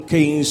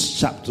Kings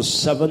chapter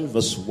 7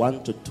 verse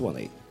 1 to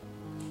 20.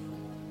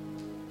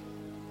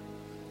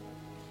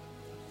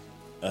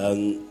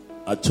 And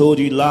I told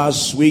you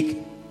last week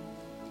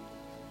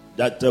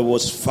that there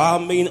was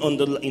famine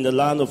in the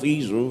land of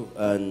Israel,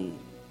 and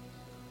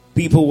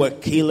people were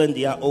killing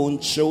their own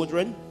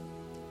children.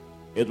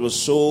 It was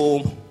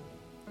so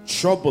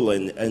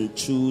troubling and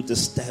too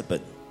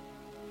disturbing.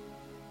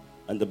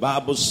 And the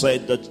Bible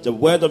said that the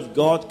word of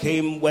God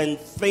came when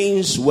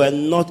things were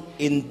not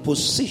in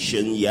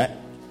position yet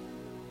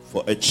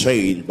for a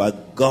change,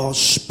 but God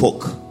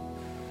spoke,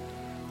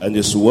 and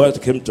His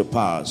word came to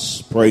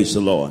pass. Praise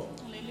the Lord.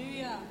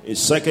 Hallelujah. In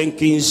 2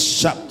 Kings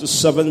chapter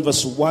 7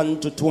 verse 1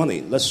 to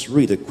 20. Let's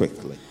read it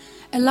quickly.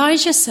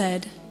 Elijah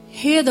said,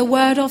 "Hear the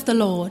word of the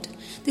Lord.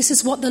 This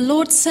is what the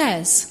Lord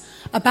says.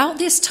 About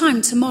this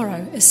time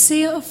tomorrow, a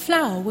seah of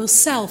flour will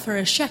sell for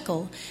a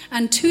shekel,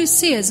 and 2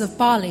 seahs of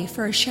barley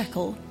for a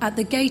shekel at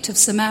the gate of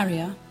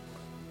Samaria."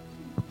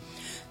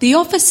 The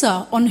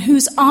officer on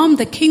whose arm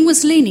the king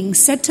was leaning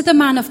said to the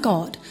man of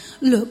God,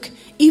 "Look,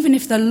 even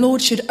if the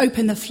Lord should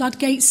open the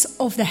floodgates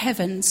of the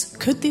heavens,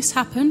 could this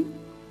happen?"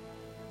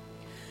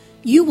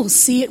 "You will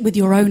see it with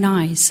your own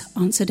eyes,"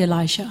 answered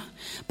Elisha,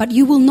 "but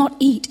you will not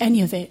eat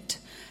any of it."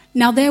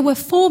 Now there were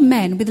 4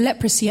 men with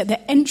leprosy at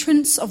the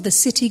entrance of the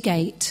city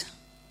gate.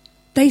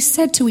 They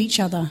said to each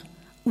other,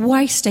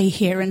 "Why stay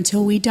here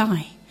until we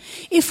die?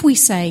 If we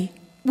say,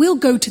 'We'll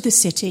go to the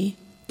city,'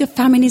 the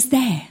famine is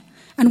there,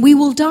 and we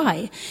will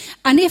die.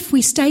 And if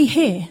we stay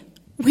here,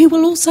 we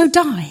will also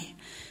die.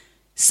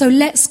 So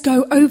let's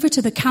go over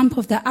to the camp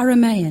of the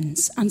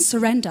Arameans and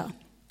surrender.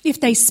 If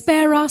they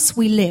spare us,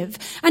 we live,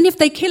 and if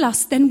they kill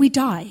us, then we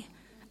die."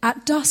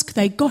 At dusk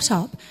they got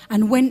up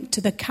and went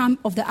to the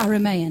camp of the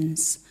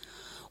Arameans.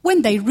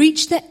 When they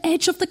reached the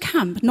edge of the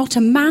camp, not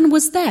a man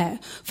was there,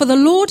 for the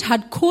Lord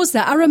had caused the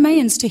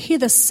Arameans to hear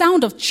the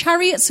sound of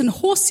chariots and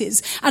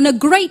horses and a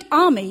great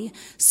army,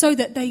 so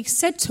that they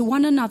said to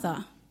one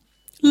another,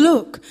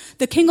 "Look,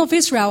 the king of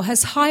Israel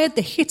has hired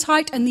the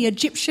Hittite and the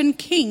Egyptian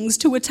kings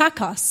to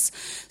attack us."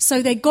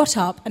 So they got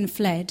up and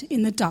fled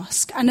in the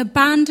dusk and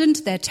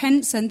abandoned their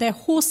tents and their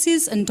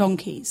horses and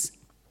donkeys.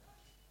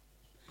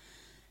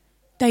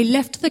 They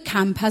left the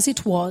camp as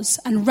it was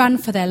and ran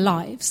for their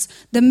lives.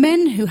 The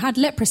men who had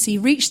leprosy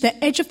reached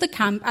the edge of the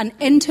camp and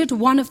entered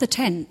one of the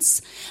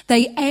tents.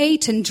 They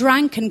ate and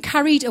drank and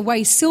carried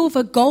away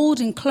silver, gold,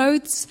 and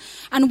clothes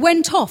and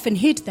went off and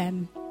hid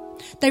them.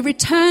 They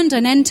returned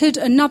and entered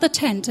another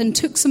tent and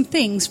took some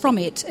things from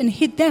it and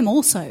hid them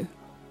also.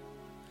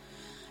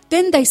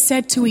 Then they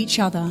said to each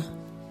other,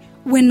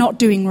 "We're not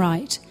doing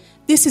right.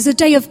 This is a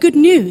day of good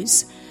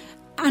news,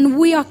 and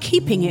we are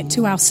keeping it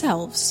to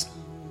ourselves.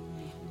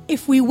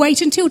 If we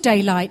wait until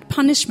daylight,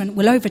 punishment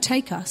will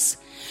overtake us.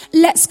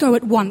 Let's go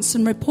at once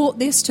and report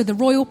this to the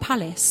royal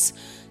palace."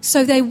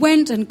 So they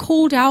went and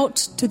called out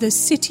to the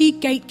city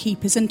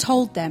gatekeepers and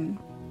told them,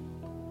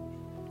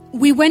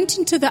 "We went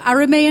into the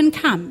Aramean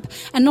camp,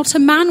 and not a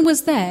man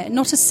was there,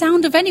 not a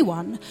sound of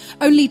anyone,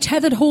 only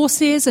tethered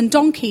horses and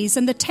donkeys,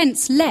 and the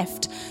tents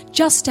left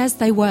just as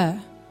they were."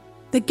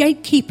 The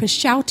gatekeepers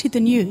shouted the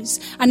news,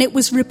 and it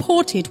was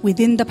reported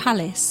within the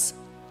palace.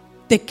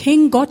 The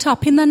king got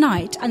up in the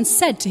night and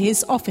said to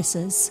his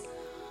officers,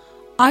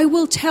 "I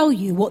will tell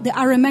you what the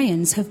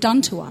Arameans have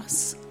done to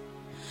us.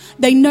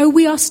 They know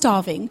we are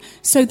starving,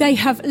 so they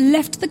have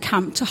left the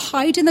camp to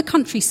hide in the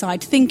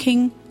countryside,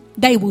 thinking,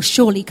 'They will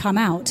surely come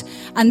out,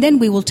 and then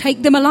we will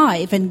take them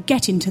alive and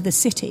get into the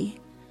city.'"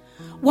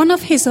 One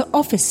of his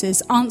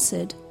officers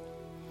answered,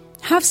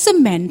 "Have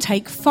some men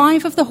take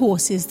 5 of the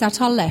horses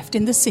that are left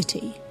in the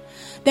city.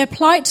 Their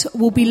plight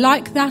will be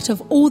like that of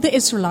all the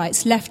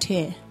Israelites left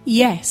here.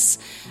 Yes,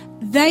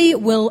 they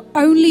will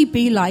only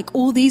be like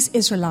all these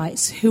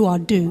Israelites who are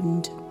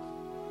doomed.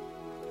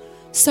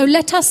 So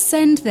let us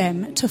send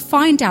them to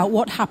find out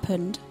what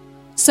happened."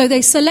 So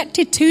they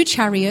selected 2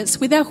 chariots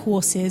with their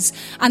horses,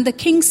 and the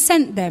king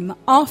sent them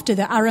after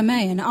the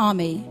Aramean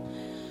army.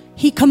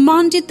 He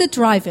commanded the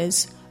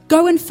drivers,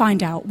 "Go and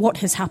find out what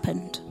has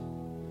happened."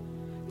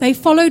 They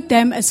followed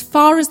them as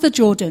far as the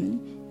Jordan,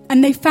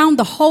 and they found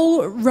the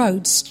whole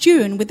road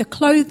strewn with the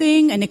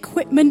clothing and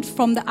equipment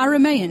from the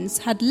Arameans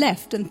had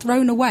left and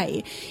thrown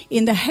away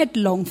in the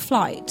headlong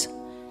flight.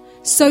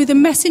 So the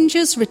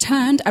messengers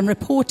returned and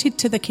reported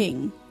to the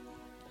king.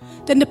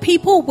 Then the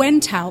people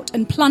went out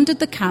and plundered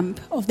the camp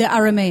of the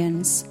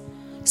Arameans.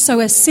 So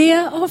a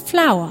seah of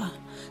flour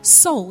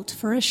sold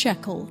for a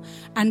shekel,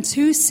 and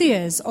 2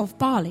 seahs of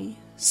barley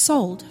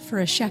sold for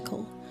a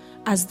shekel,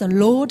 as the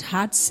Lord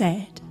had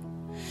said.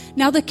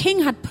 Now the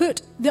king had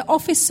put the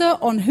officer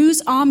on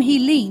whose arm he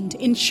leaned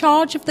in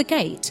charge of the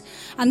gate,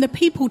 and the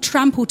people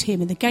trampled him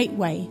in the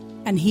gateway,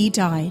 and he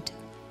died,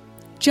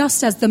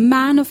 just as the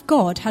man of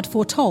God had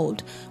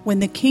foretold when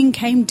the king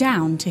came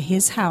down to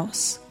his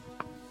house.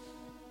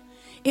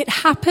 It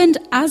happened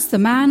as the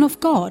man of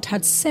God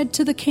had said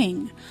to the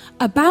king,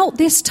 "About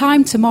this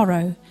time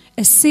tomorrow,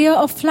 a seah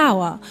of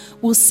flour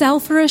will sell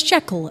for a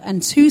shekel,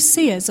 and 2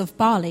 seahs of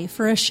barley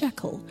for a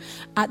shekel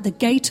at the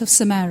gate of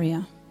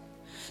Samaria."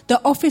 The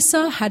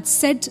officer had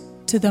said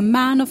to the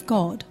man of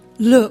God,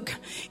 "Look,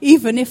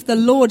 even if the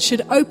Lord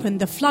should open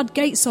the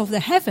floodgates of the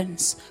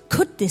heavens,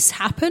 could this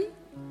happen?"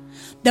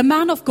 The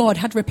man of God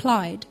had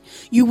replied,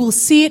 "You will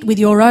see it with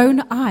your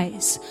own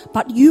eyes,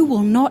 but you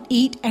will not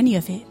eat any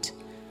of it."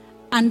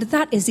 And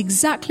that is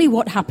exactly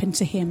what happened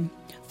to him,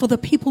 for the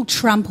people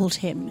trampled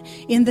him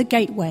in the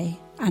gateway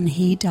and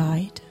he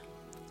died.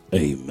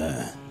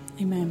 Amen.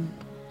 Amen.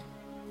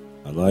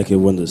 I like it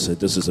when they say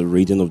this is a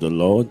reading of the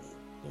Lord.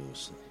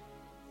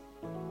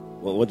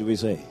 What do we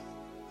say?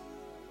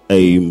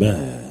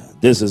 Amen.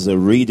 This is a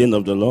reading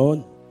of the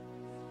Lord.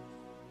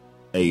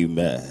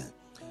 Amen.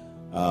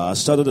 I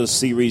started a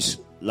series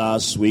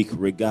last week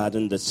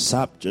regarding the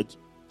subject,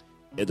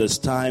 it is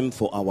time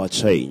for our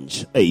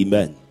change.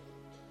 Amen.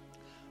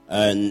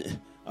 And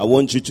I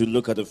want you to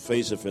look at the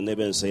face of your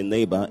neighbor and say,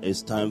 "Neighbor,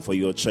 it's time for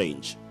your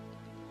change."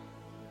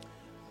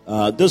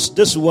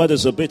 This word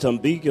is a bit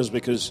ambiguous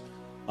because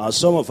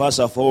some of us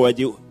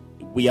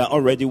we are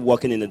already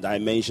walking in a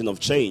dimension of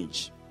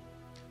change.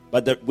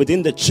 But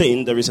within the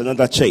change, there is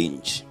another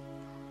change.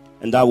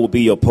 And that will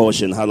be your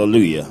portion.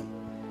 Hallelujah.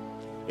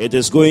 It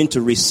is going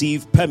to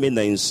receive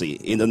permanency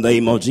in the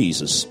name of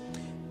Jesus.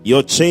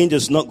 Your change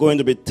is not going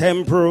to be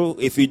temporal.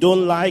 If you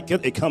don't like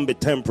it, it can be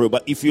temporal.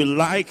 But if you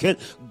like it,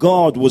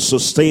 God will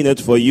sustain it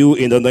for you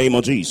in the name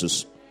of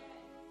Jesus.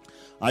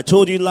 I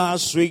told you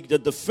last week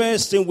that the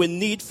first thing we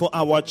need for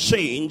our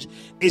change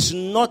is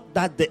not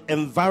that the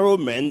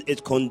environment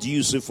is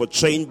conducive for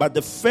change, but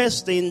the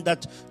first thing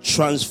that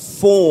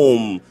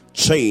transforms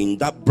change,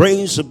 that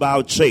brings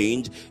about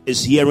change,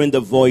 is hearing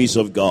the voice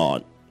of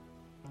God.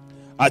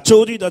 I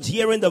told you that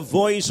hearing the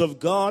voice of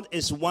God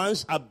is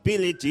one's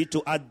ability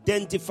to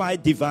identify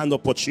divine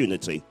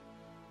opportunity.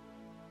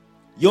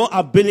 Your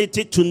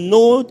ability to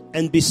know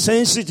and be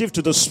sensitive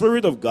to the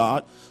Spirit of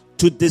God,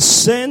 to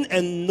discern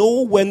and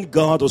know when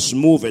God is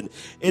moving.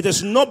 It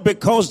is not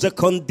because the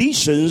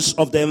conditions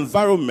of the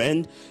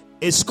environment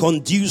is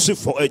conducive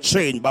for a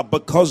change, but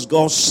because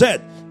God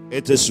said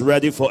it is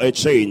ready for a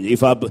change.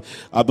 If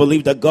I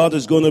believe that God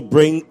is going to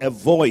bring a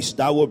voice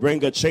that will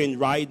bring a change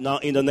right now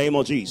in the name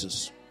of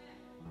Jesus.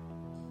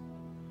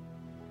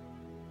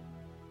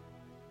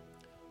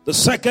 The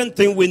second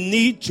thing we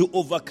need to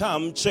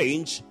overcome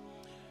change,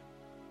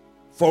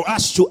 for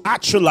us to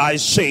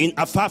actualize change,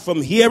 apart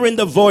from hearing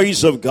the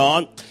voice of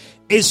God,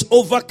 is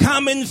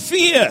overcoming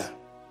fear.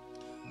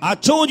 I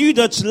told you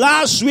that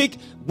last week,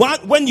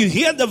 when you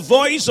hear the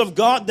voice of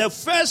God, the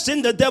first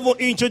thing the devil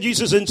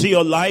introduces into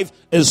your life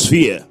is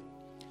fear.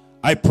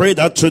 I pray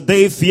that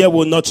today fear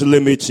will not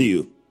limit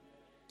you.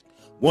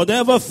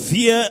 Whatever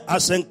fear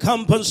has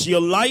encompassed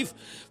your life,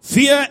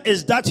 fear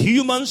is that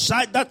human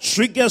side that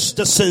triggers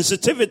the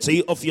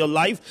sensitivity of your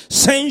life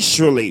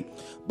sensually.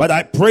 But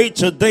I pray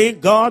today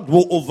God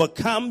will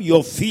overcome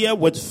your fear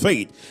with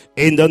faith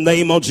in the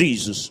name of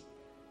Jesus.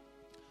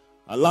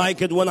 I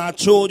like it when I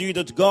told you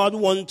that God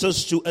wants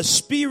us to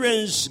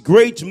experience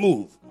great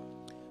move.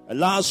 And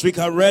last week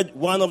I read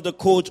one of the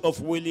quotes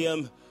of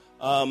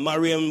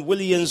Marion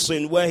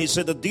Williamson, where he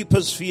said the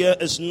deepest fear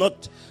is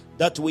not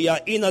that we are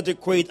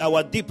inadequate.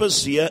 Our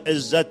deepest fear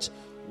is that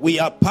we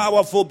are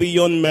powerful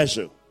beyond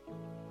measure.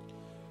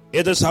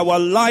 It is our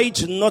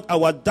light, not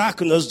our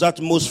darkness, that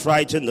most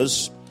frightens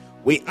us.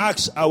 We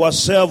ask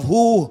ourselves,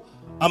 who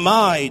am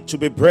I to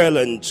be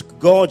brilliant,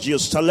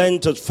 gorgeous,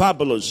 talented,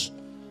 fabulous?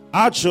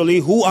 Actually,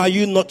 who are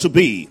you not to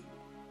be?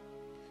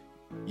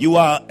 You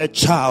are a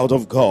child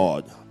of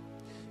God.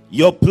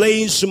 Your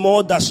playing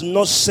small does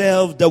not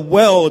serve the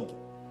world.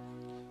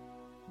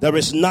 There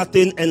is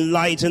nothing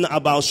enlightening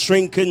about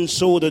shrinking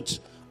so that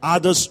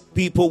others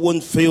people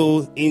will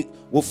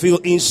feel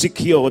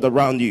insecure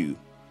around you.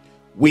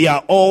 We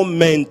are all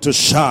meant to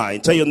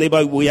shine. Tell your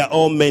neighbor, we are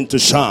all meant to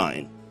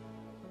shine.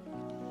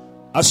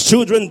 As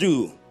children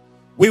do,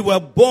 we were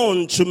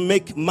born to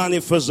make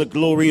manifest the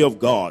glory of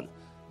God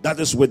that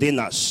is within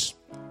us.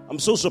 I'm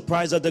so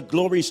surprised that the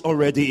glory is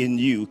already in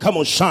you. Come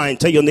on, shine.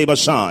 Tell your neighbor,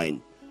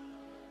 shine.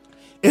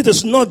 It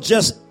is not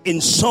just in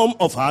some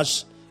of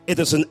us, it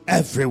is in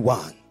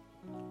everyone.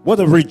 What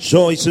a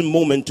rejoicing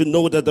moment to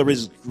know that there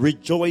is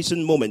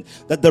rejoicing moment,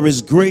 that there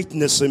is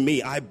greatness in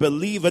me. I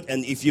believe it,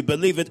 and if you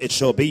believe it, it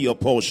shall be your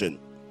portion.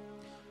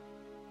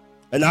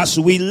 And as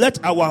we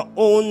let our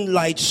own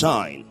light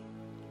shine,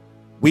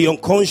 we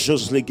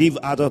unconsciously give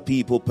other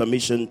people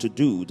permission to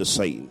do the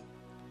same.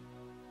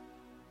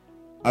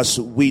 As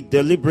we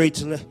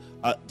deliberately,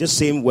 the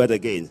same word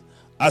again,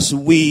 as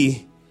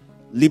we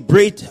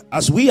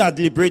are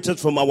liberated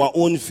from our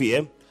own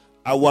fear,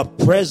 our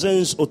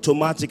presence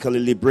automatically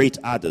liberates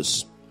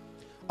others.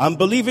 I'm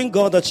believing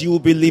God that you will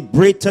be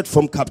liberated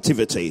from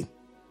captivity.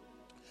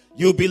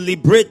 You'll be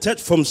liberated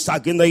from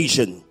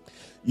stagnation.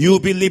 You'll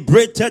be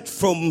liberated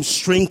from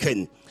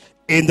shrinking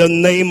in the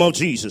name of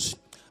Jesus.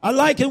 I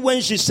like it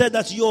when she said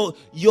that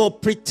you're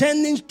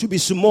pretending to be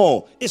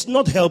small. It's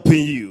not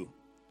helping you.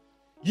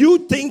 You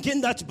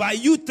thinking that by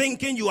you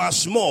thinking you are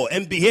small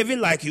and behaving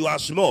like you are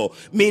small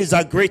means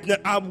that greatness.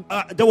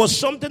 There was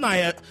something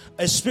I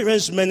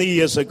experienced many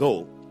years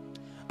ago.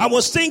 I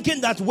was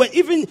thinking that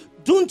even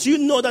Don't you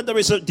know that there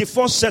is a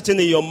default setting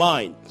in your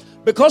mind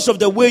because of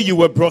the way you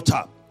were brought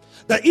up?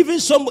 That even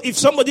if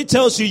somebody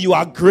tells you you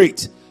are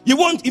great, you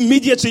want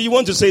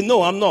to say,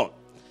 no, I'm not.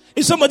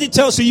 If somebody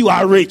tells you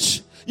are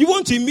rich, you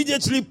want to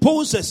immediately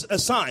pose a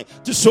sign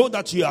to show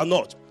that you are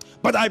not.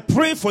 But I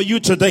pray for you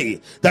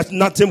today that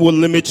nothing will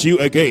limit you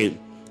again.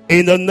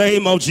 In the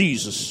name of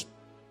Jesus.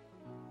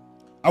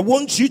 I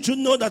want you to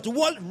know that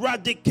what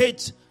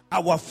eradicates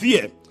our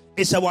fear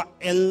is our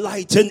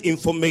enlightened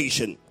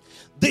information.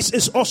 This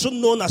is also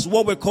known as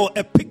what we call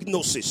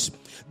epignosis.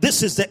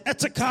 This is the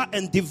ethical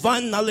and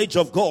divine knowledge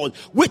of God,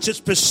 which is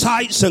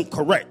precise and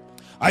correct.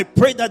 I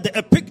pray that the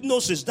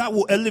epignosis that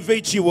will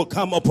elevate you will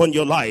come upon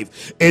your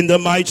life in the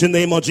mighty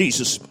name of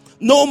Jesus.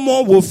 No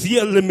more will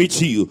fear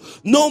limit you.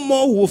 No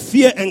more will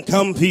fear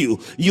encamp you.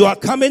 You are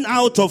coming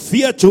out of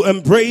fear to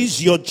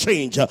embrace your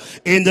change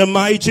in the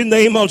mighty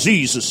name of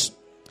Jesus.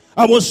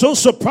 I was so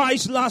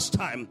surprised last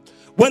time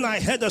when I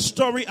heard a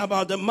story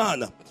about the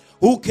man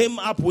who came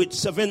up with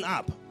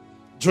 7-Up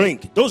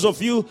drink. Those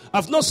of you,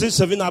 I've not seen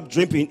 7-Up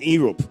drink in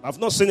Europe. I've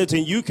not seen it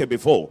in UK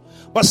before.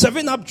 But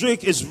 7-Up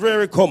drink is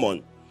very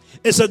common.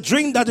 It's a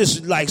drink that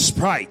is like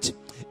Sprite.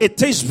 It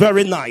tastes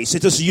very nice.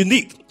 It is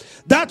unique.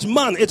 That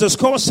man, it is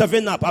called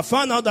 7-Up. I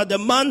found out that the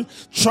man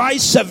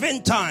tried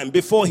 7 times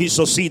before he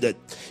succeeded.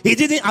 He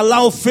didn't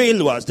allow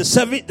failures the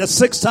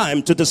 6th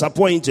time to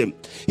disappoint him.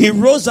 He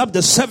rose up the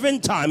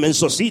 7th time and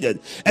succeeded.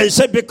 And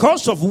said,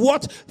 because of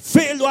what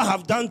failure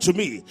have done to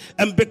me,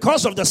 and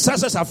because of the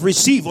success I've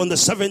received on the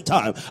 7th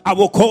time, I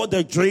will call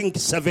the drink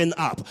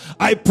 7-Up.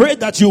 I pray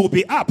that you will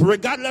be up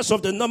regardless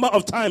of the number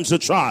of times you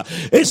try.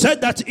 He said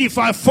that if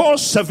I fall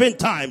 7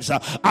 times,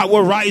 I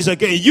will rise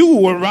again. You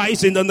will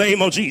rise in the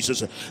name of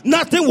Jesus.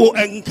 Nothing will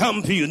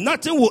encamp you.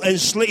 Nothing will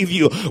enslave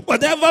you.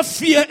 Whatever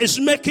fear is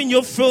making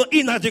you feel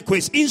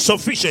inadequate,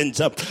 insufficient,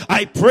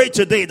 I pray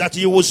today that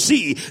you will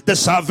see the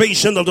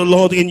salvation of the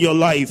Lord in your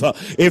life.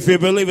 If you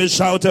believe it,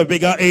 shout a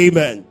bigger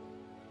amen.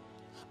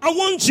 I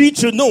want you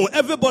to know,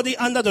 everybody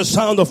under the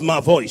sound of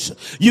my voice,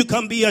 you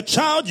can be a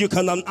child, you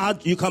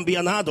can be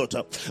an adult,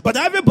 but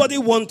everybody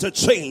wants to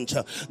change.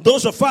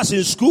 Those of us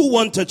in school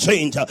want to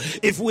change.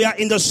 If we are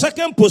in the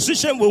 2nd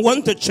position, we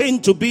want to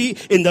change to be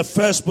in the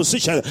 1st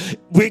position.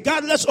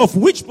 Regardless of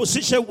which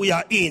position we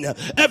are in,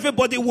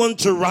 everybody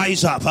wants to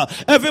rise up.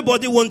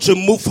 Everybody wants to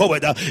move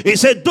forward. He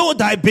said, though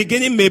thy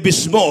beginning may be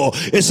small,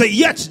 he said,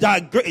 yet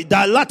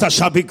thy latter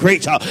shall be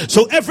greater.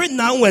 So every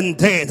now and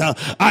then,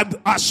 I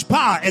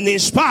aspire and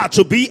inspire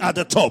to be at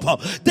the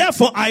top.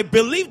 Therefore, I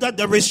believe that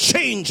there is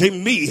change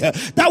in me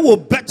that will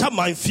better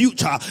my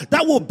future,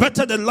 that will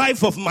better the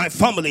life of my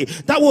family,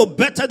 that will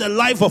better the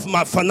life of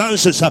my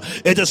finances.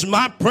 It is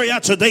my prayer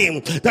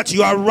today that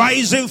you are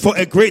rising for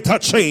a greater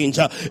change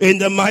in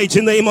the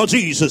mighty name of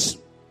Jesus.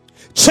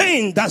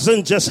 Change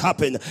doesn't just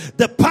happen.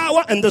 The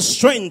power and the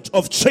strength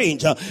of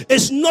change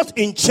is not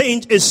in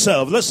change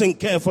itself. Listen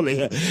carefully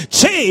here.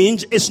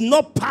 Change is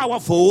not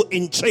powerful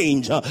in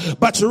change,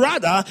 but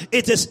rather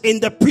it is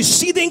in the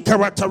preceding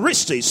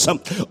characteristics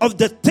of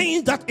the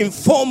things that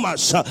inform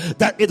us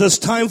that it is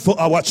time for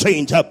our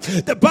change.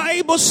 The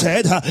Bible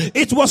said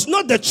it was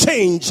not the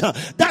change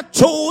that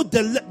told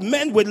the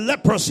men with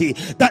leprosy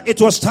that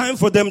it was time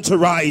for them to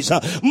rise.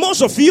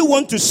 Most of you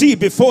want to see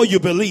before you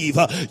believe.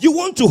 You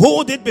want to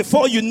hold it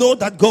before you know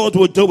that God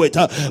will do it.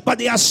 But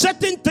there are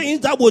certain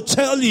things that will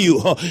tell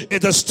you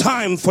it is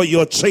time for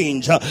your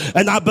change.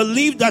 And I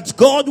believe that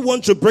God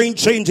wants to bring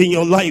change in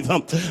your life.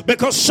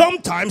 Because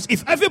sometimes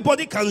if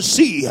everybody can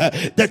see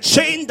the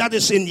change that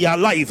is in their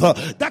life,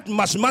 that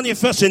must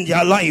manifest in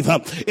their life.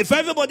 If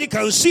everybody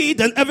can see,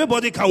 then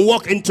everybody can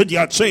walk into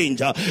their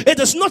change. It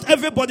is not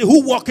everybody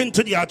who walk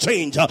into their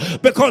change,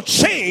 because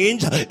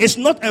change is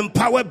not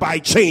empowered by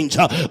change,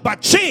 but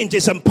change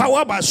is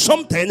empowered by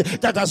something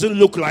that doesn't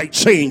look like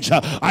change.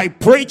 I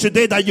pray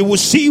today that you will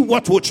see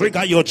what will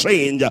trigger your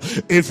change.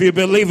 If you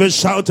believe it,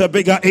 shout a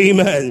bigger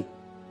amen.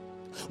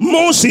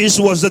 Moses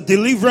was the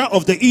deliverer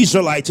of the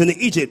Israelites in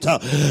Egypt,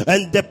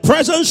 and the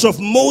presence of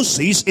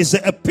Moses is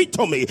the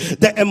epitome,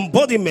 the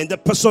embodiment, the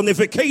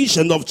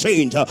personification of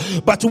change.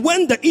 But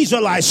when the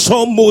Israelites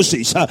saw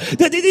Moses,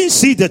 they didn't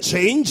see the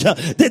change.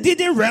 They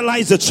didn't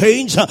realize the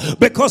change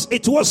because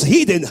it was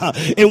hidden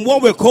in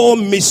what we call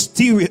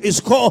mysterious. It's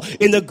called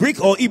in the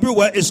Greek or Hebrew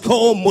word, it's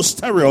called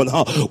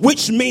mysterion,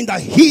 which means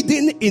that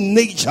hidden in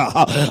nature.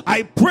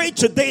 I pray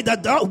today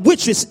that that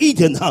which is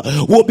hidden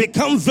will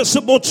become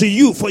visible to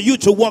you, for you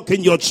to walk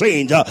in your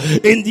change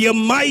in the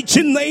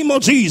mighty name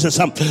of Jesus.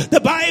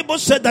 The Bible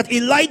said that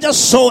Elijah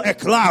saw a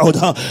cloud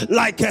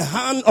like a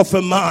hand of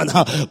a man,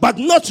 but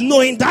not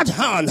knowing that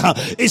hand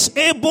is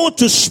able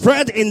to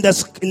spread in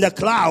the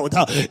cloud,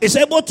 is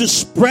able to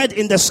spread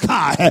in the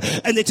sky,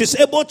 and it is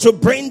able to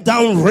bring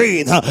down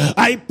rain.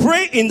 I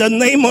pray in the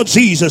name of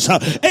Jesus,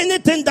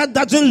 anything that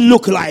doesn't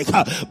look like,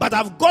 but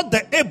I've got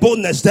the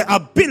ableness, the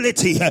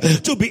ability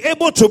to be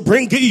able to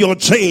bring you your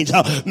change,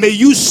 may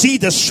you see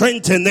the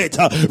strength in it.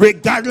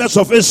 regardless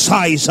of its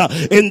size,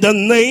 in the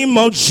name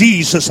of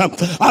Jesus.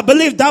 I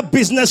believe that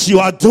business you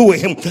are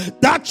doing,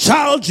 that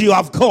child you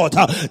have got,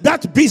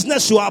 that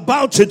business you are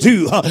about to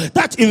do,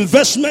 that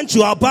investment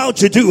you are about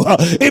to do,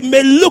 it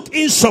may look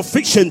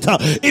insufficient,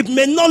 it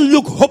may not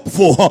look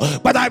hopeful,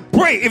 but I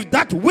pray if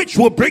that which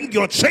will bring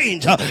your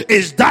change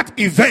is that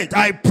event,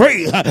 I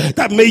pray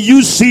that may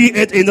you see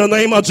it in the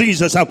name of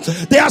Jesus.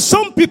 There are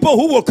some people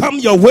who will come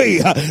your way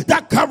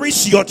that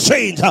carries your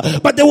change,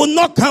 but they will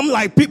not come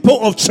like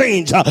people of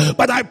change.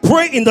 But I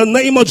pray in the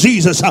name of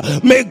Jesus,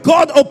 may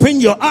God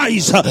open your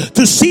eyes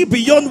to see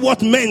beyond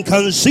what men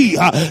can see,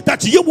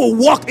 that you will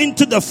walk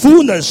into the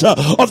fullness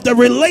of the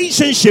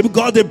relationship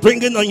God is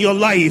bringing on your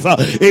life.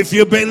 If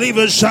you believe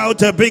it,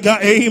 shout a bigger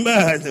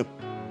amen.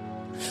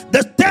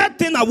 The third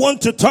thing I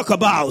want to talk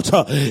about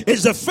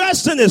is, the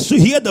first thing is to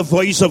hear the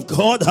voice of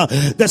God.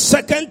 The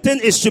second thing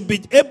is to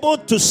be able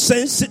to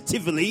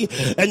sensitively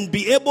and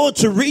be able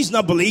to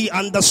reasonably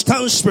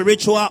understand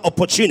spiritual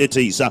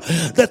opportunities.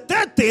 The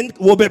third thing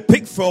will be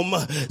picked from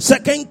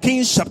 2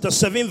 Kings chapter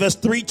 7 verse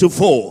 3 to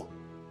 4.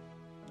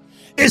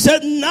 It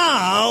said,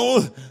 now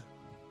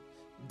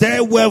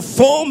there were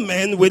 4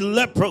 men with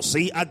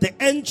leprosy at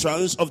the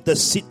entrance of the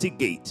city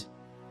gate.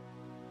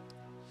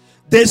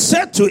 They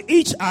said to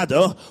each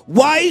other,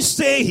 why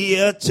stay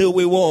here till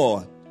we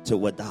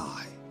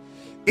die?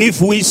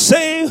 If we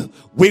say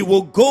we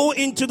will go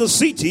into the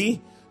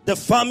city, the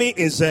famine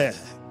is there,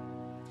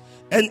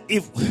 and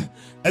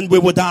we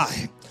will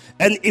die.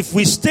 And if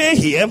we stay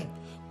here,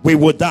 we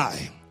will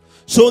die.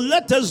 So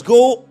let us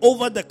go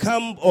over the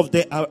camp of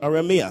the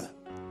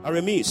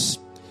Arameans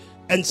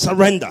and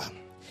surrender.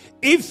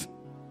 If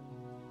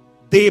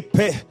they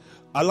pay,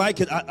 I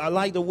like it. I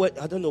like the word.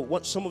 I don't know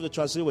what some of the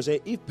translators will say.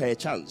 If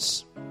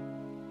perchance,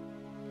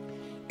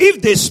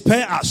 if they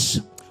spare us,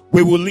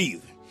 we will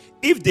live.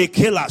 If they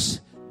kill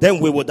us,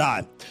 then we will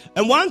die.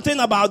 And one thing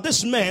about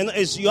this man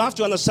is you have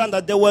to understand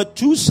that there were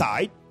 2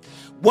 sides.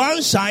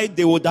 One side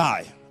they will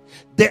die.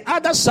 The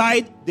other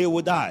side they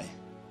will die.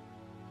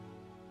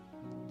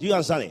 Do you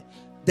understand it?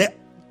 The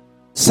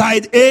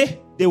side A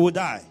they will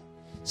die.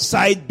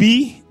 Side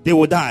B they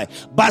will die.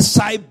 But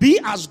side B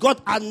has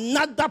got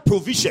another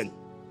provision.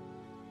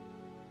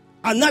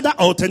 Another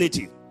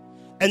alternative,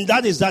 and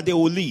that is that they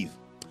will leave.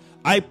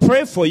 I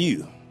pray for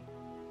you.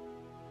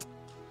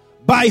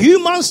 By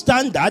human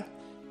standard,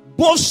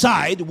 both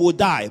sides will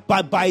die,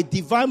 but by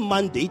divine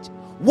mandate,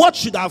 what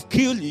should have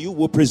killed you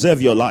will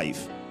preserve your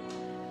life.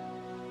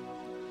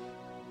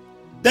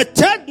 The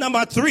third,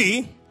 number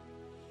 3,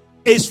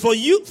 is for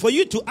you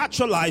to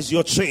actualize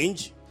your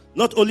change.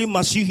 Not only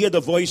must you hear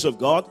the voice of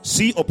God,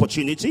 see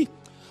opportunity,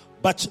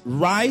 but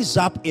rise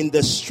up in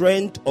the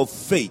strength of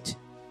faith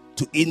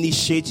to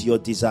initiate your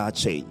desired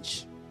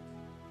change.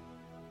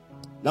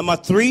 Number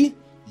 3,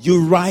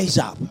 you rise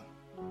up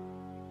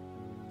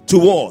to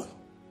war.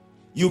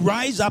 You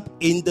rise up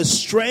in the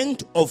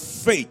strength of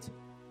faith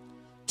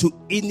to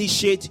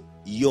initiate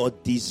your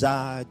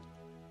desired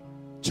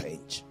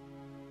change.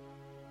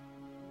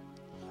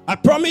 I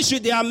promise you,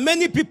 there are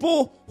many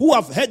people who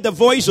have heard the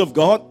voice of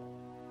God.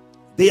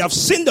 They have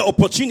seen the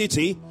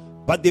opportunity,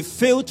 but they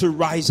fail to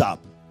rise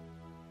up.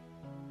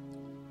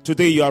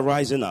 Today you are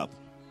rising up.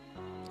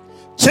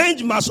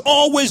 Change must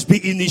always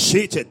be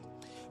initiated,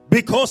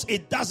 because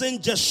it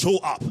doesn't just show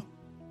up.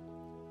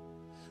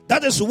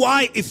 That is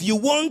why if you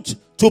want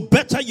to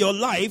better your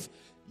life,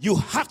 you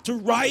have to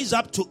rise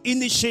up to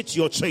initiate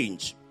your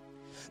change.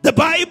 The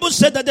Bible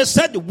said that they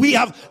said,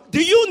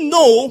 do you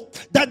know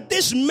that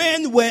these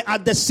men were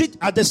at the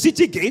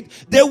city gate?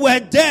 They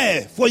were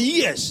there for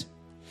years.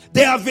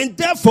 They have been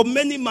there for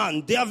many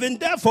months. They have been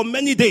there for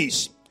many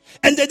days.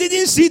 And they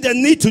didn't see the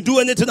need to do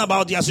anything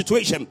about their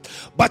situation.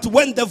 But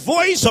when the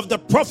voice of the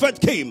prophet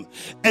came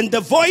and the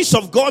voice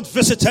of God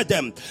visited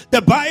them,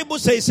 the Bible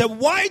says,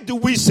 why do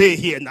we stay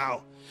here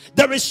now?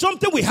 There is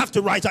something we have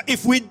to rise up.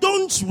 If we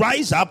don't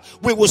rise up,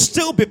 we will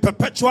still be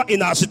perpetual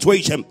in our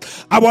situation.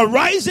 Our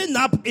rising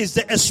up is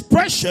the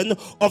expression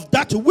of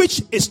that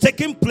which is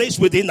taking place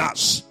within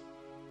us.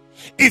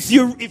 If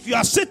you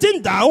are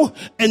sitting down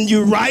and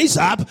you rise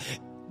up,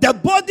 the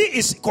body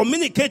is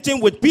communicating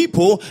with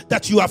people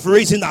that you have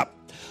risen up.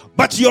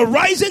 But your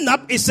rising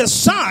up is a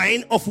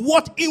sign of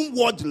what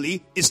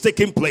inwardly is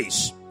taking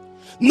place.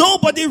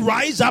 Nobody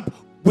rise up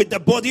with the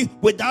body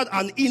without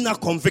an inner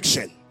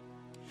conviction.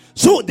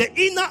 So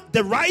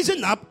the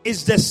rising up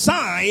is the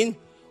sign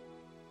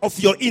of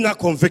your inner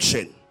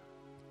conviction.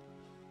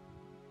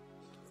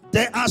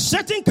 There are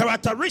certain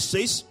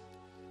characteristics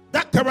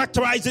that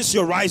characterizes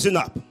your rising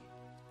up.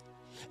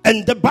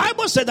 And the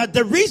Bible said that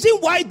the reason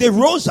why they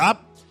rose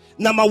up,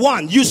 number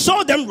 1, you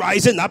saw them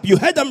rising up, you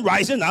heard them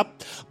rising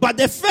up, but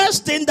the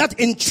first thing that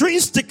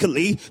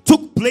intrinsically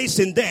took place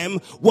in them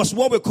was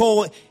what we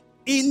call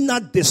inner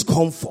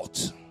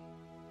discomfort.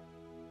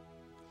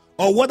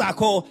 Or what I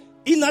call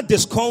inner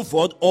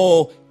discomfort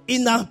or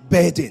inner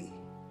burden.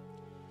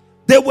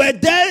 They were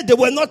there, they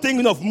were not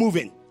thinking of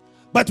moving.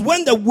 But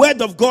when the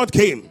word of God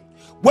came,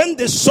 when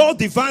they saw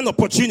divine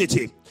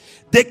opportunity,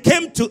 They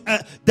came to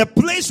the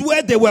place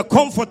where they were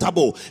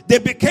comfortable. They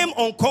became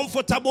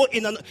uncomfortable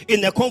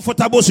in a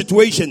comfortable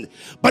situation.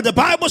 But the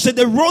Bible said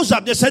they rose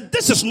up. They said,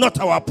 this is not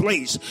our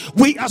place.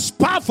 We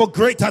aspire for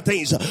greater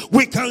things.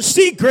 We can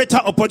see greater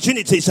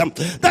opportunities.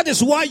 That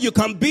is why you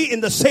can be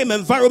in the same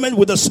environment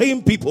with the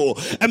same people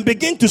and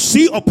begin to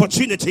see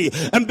opportunity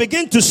and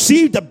begin to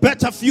see the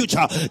better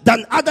future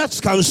than others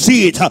can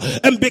see it.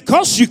 And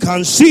because you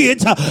can see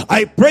it,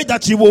 I pray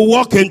that you will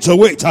walk into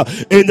it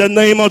in the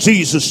name of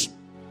Jesus.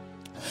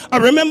 I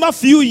remember a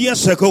few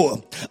years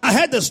ago, I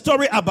heard a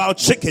story about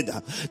chicken.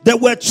 There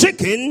were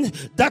chicken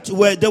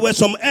there were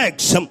some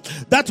eggs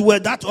that were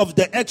that of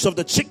the eggs of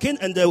the chicken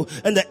and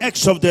the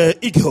eggs of the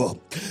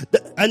eagle.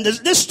 And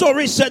this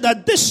story said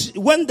that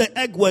when the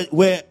egg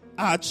were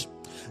hatched,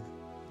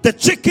 the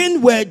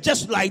chicken were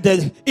just like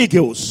the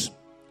eagles.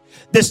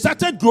 They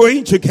started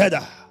growing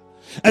together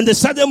and they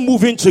started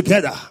moving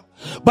together.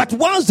 But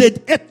once they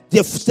ate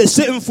the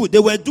same food, they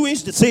were doing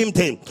the same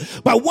thing.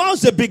 But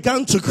once they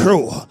began to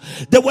grow,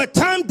 there were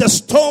times the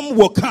storm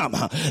will come,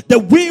 the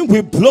wind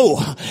will blow,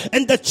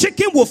 and the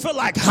chicken will feel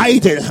like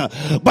hiding.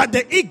 But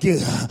the eagle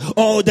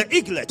or the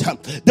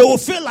eaglet, they will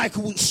feel like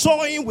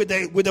soaring with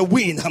the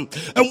wind.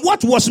 And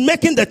what was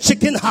making the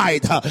chicken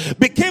hide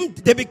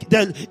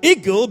the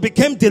eagle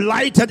became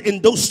delighted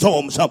in those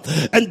storms.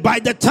 And by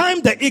the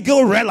time the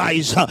eagle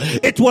realized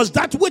it was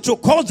that which will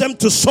cause them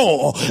to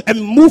soar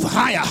and move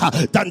higher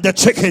than the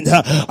chicken.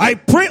 I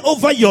pray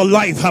over your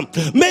life.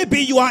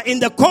 Maybe you are in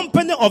the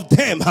company of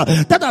them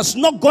that has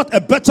not got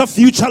a better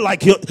future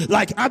like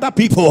other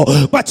people,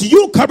 but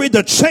you carry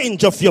the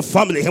change of your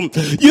family.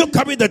 You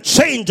carry the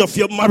change of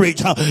your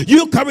marriage.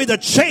 You carry the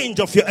change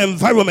of your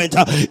environment.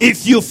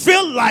 If you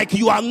feel like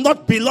you are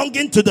not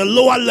belonging to the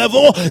lower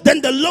level,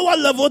 then the lower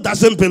level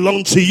doesn't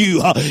belong to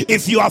you.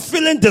 If you are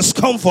feeling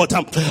discomfort,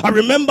 I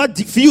remember a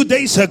few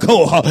days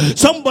ago,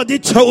 somebody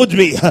told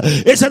me,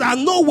 he said, I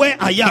know where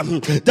I am.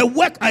 The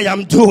work I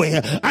am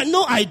doing, I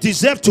know I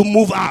deserve to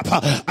move up.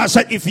 I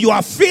said, if you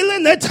are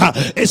feeling it,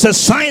 it's a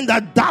sign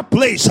that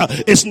place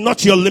is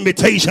not your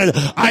limitation.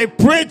 I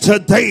pray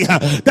today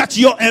that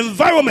your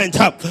environment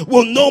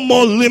will no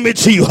more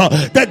limit you.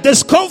 The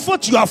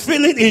discomfort you are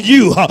feeling in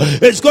you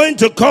is going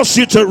to cause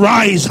you to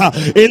rise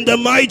in the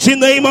mighty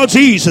name of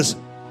Jesus.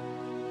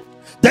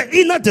 The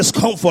inner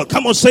discomfort.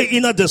 Come on, say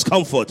inner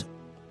discomfort.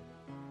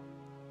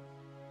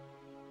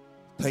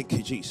 Thank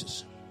you,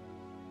 Jesus.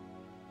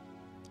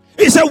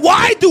 He said,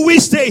 why do we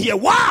stay here?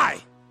 Why?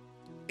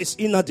 It's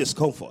inner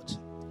discomfort.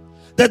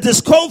 The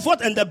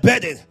discomfort and the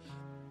burden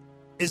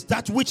is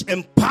that which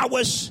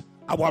empowers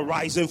our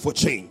rising for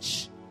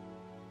change.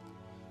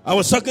 I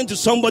was talking to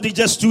somebody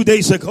just 2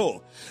 days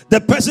ago. The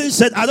person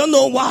said, I don't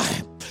know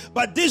why,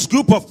 but this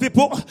group of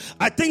people,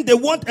 I think they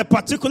want a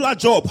particular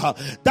job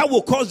that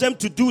will cause them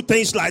to do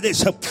things like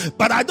this.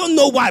 But I don't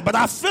know why, but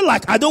I feel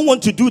like I don't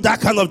want to do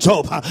that kind of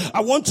job.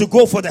 I want to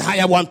go for the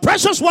higher one.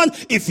 Precious one,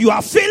 if you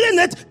are feeling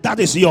it, that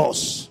is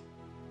yours.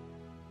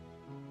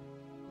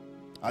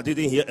 I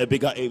didn't hear a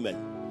bigger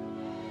amen.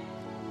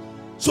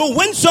 So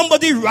when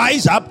somebody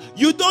rise up,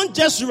 you don't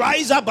just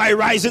rise up by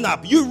rising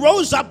up. You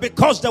rose up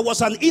because there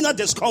was an inner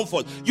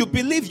discomfort. You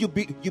believe you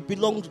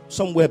belong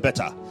somewhere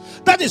better.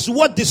 That is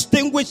what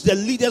distinguished the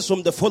leaders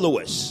from the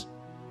followers.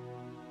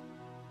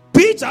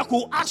 Peter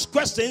could ask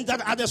questions that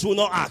others will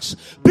not ask.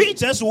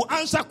 Peter will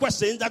answer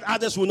questions that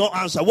others will not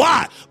answer.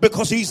 Why?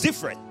 Because he's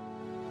different.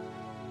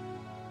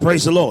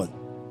 Praise the Lord.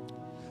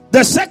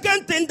 The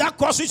second thing that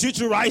causes you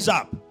to rise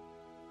up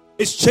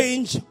is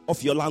change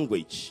of your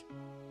language.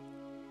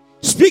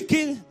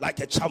 Speaking like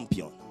a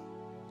champion.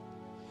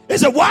 He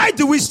said, why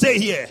do we stay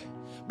here?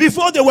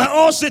 Before they were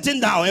all sitting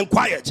down and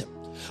quiet.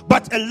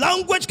 But a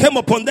language came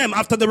upon them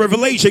after the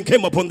revelation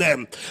came upon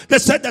them. They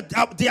said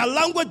that their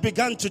language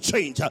began to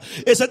change.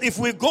 They said, if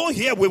we go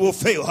here, we will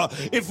fail.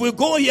 If we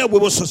go here, we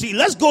will succeed.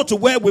 Let's go to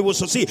where we will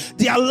succeed.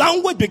 Their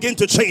language began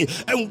to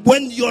change. And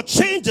when your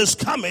change is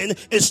coming,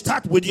 it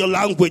starts with your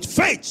language.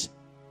 Faith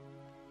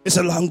is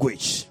a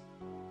language.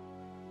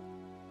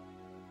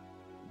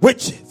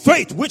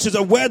 Faith, which is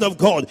a word of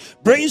God,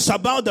 brings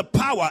about the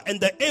power and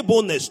the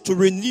ableness to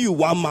renew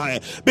one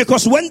mind.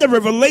 Because when the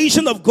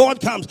revelation of God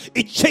comes,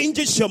 it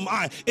changes your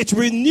mind. It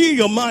renews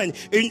your mind.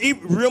 In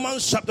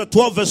Romans chapter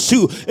 12 verse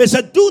 2, it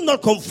said, do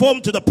not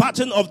conform to the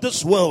pattern of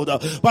this world,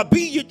 but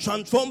be ye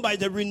transformed by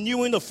the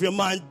renewing of your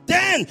mind.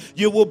 Then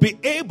you will be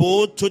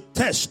able to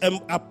test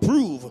and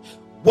approve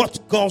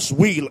what God's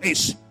will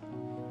is.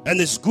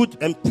 And His good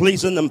and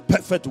pleasant and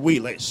perfect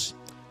will is.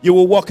 You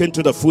will walk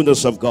into the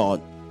fullness of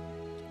God.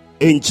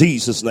 In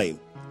Jesus' name.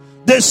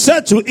 They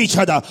said to each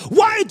other,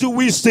 why do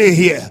we stay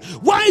here?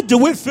 Why do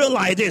we feel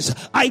like this?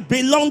 I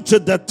belong to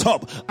the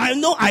top. I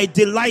know I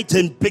delight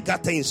in bigger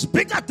things.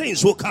 Bigger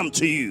things will come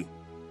to you.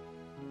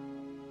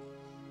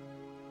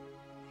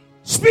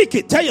 Speak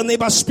it. Tell your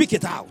neighbor, speak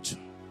it out.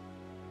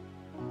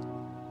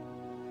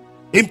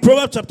 In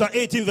Proverbs chapter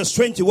 18 verse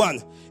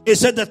 21, it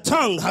said the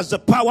tongue has the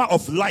power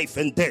of life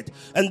and death,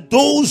 and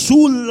those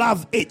who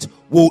love it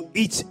will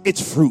eat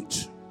its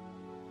fruit.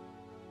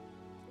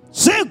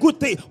 Say good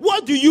thing.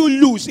 What do you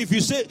lose if you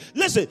say,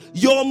 listen,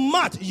 your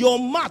mouth,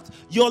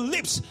 your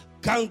lips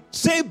can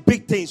say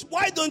big things.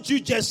 Why don't you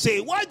just say,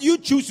 why do you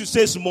choose to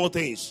say small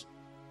things?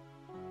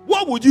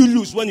 What would you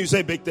lose when you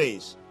say big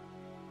things?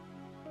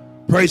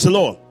 Praise the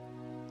Lord.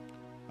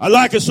 I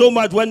like it so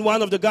much when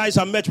one of the guys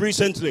I met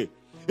recently,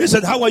 he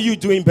said, how are you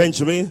doing,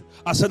 Benjamin?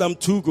 I said, I'm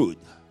too good.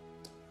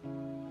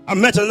 I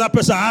met another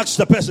person, I asked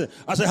the person,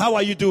 I said, how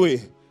are you doing?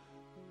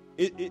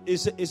 He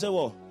said,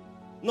 well,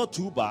 not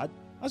too bad.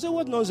 I said,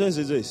 what nonsense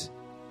is this?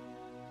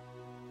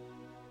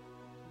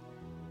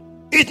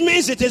 It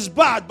means it is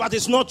bad, but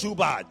it's not too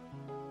bad.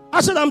 I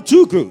said, I'm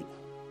too good.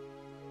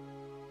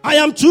 I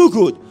am too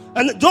good.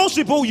 And those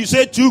people you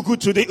say too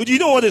good today, do you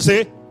know what they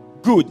say?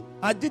 Good.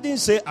 I didn't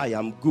say I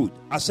am good.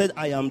 I said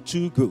I am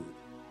too good.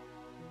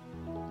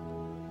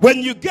 When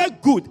you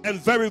get good and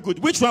very good,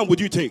 which one would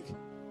you take?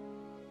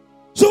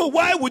 So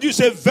why would you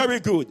say very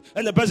good?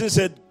 And the person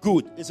said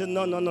good. He said,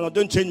 no,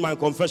 don't change my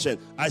confession.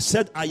 I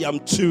said I am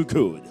too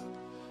good.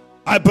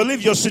 I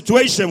believe your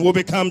situation will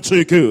become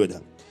too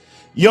good.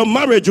 Your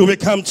marriage will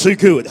become too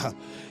good.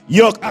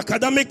 Your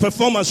academic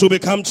performance will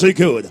become too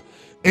good.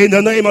 In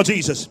the name of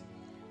Jesus.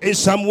 In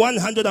Psalm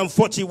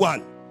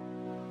 141,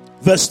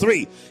 verse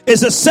 3, it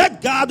says,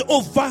 set guard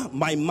over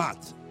my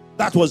mouth.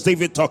 That was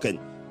David talking.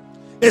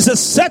 It says,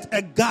 set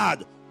a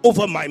guard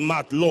over my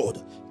mouth,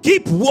 Lord.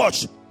 Keep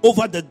watch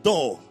over the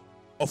door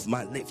of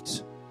my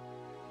lips.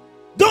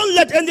 Don't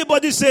let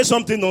anybody say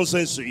something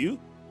nonsense to you.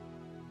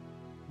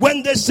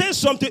 When they say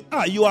something,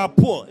 you are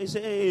poor. They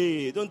say,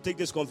 hey, don't take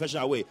this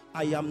confession away.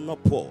 I am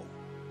not poor.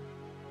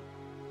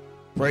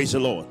 Praise the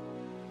Lord.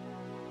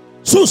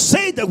 So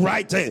say the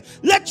right thing.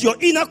 Let your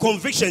inner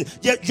conviction,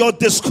 your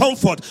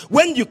discomfort,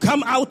 when you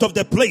come out of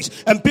the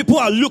place and people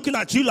are looking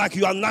at you like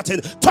you are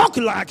nothing, talk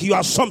like you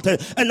are something.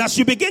 And as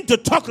you begin to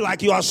talk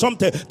like you are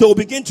something, they will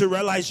begin to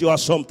realize you are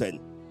something.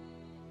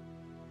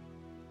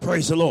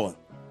 Praise the Lord.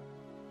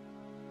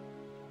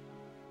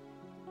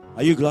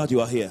 Are you glad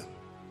you are here?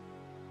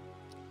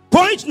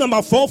 Point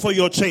number 4 for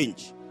your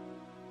change.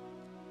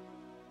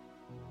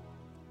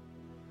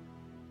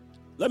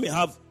 Let me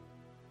have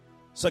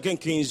 2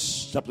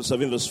 Kings chapter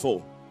 7 verse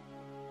 4.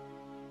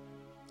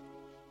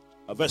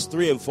 Verse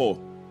 3 and 4.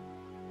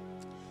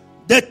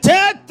 The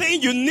third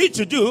thing you need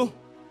to do,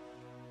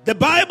 the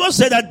Bible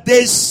said that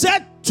they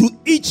said to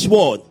each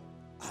one,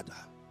 other.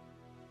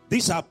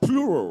 These are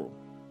plural.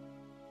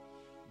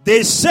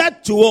 They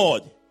said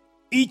to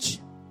each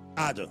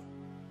other,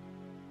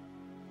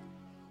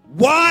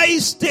 why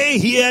stay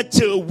here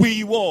till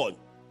we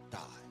die?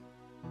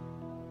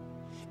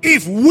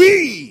 If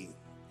we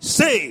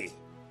say,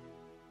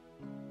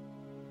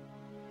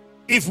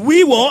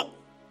 we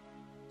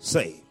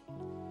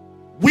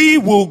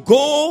will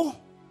go,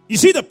 you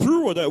see the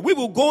plural there, we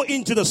will go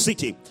into the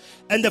city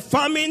and the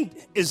famine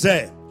is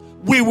there.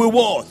 We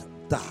will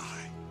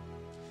die.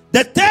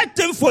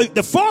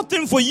 The fourth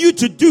thing for you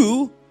to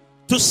do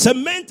to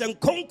cement and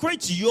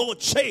concrete your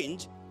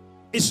change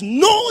is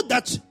know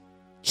that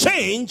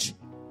change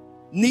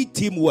needs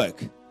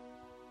teamwork.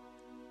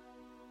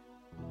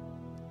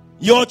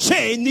 Your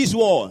change needs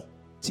what?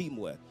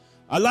 Teamwork.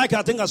 I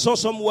think I saw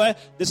somewhere,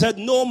 they said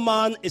no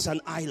man is an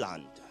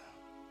island.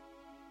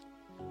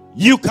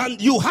 You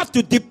have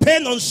to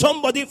depend on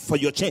somebody for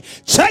your change.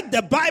 Check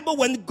the Bible.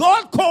 When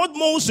God called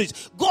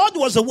Moses, God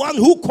was the one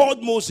who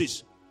called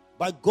Moses.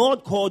 But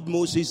God called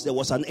Moses, there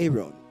was an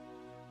Aaron.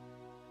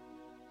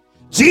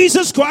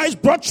 Jesus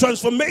Christ brought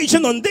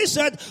transformation on this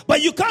earth,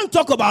 but you can't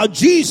talk about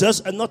Jesus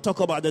and not talk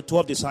about the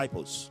 12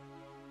 disciples.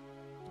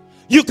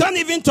 You can't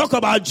even talk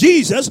about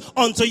Jesus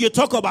until you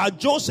talk about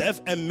Joseph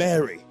and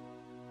Mary.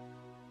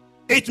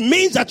 It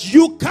means that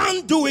you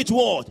can't do it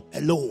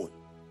alone.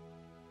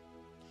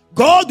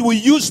 God will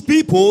use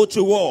people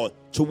to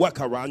work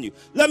around you.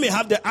 Let me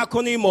have the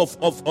acronym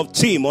of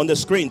team on the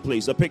screen,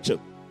 please, the picture.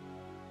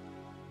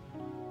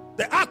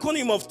 The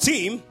acronym of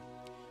team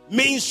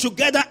means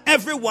together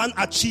everyone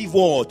achieve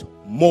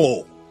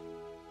more.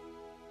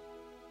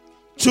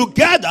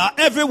 Together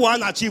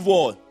everyone achieve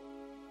what?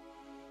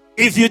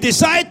 If you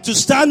decide to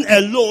stand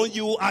alone,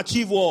 you will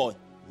achieve what?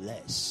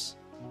 Less.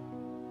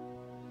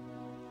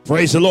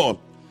 Praise the Lord.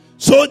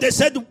 So they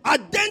said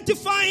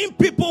identifying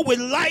people with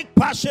like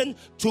passion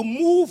to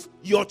move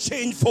your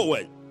change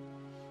forward.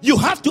 You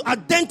have to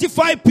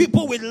identify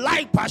people with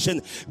like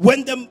passion.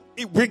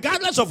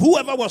 Regardless of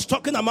whoever was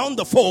talking among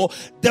the 4,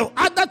 the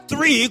other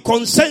 3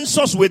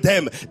 consensus with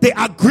them. They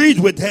agreed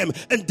with him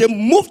and they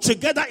moved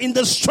together in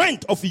the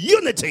strength of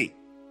unity.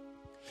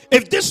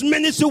 If this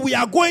ministry we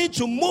are going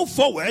to move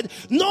forward,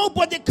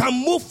 nobody can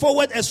move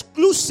forward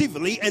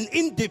exclusively and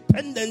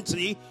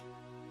independently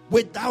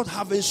without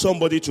having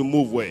somebody to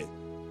move with.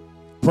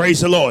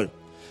 Praise the Lord.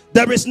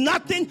 There is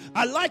nothing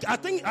I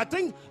think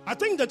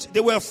that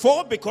there were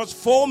 4 because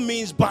 4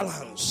 means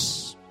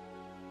balance.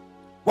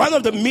 One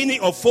of the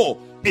meaning of 4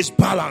 is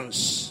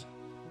balance.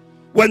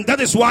 That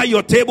is why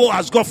your table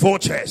has got 4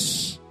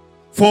 chairs,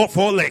 4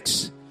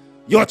 legs.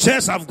 Your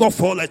chairs have got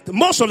 4 legs.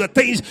 Most of the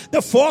things,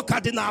 the 4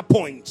 cardinal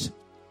points.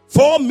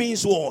 4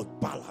 means what?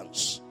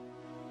 Balance.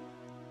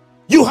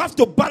 You have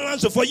to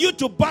balance it. For you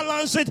to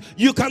balance it,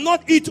 you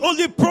cannot eat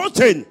only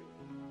protein.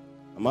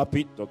 I'm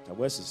happy, Dr.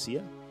 West is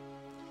here.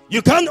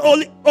 You can't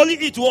only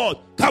eat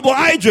what?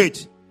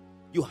 Carbohydrate.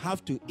 You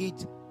have to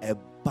eat a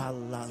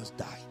balanced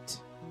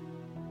diet.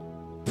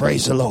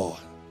 Praise the Lord.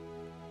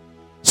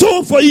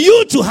 So for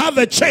you to have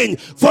a change,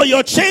 for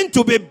your change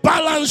to be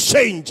balanced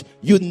change,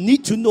 you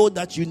need to know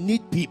that you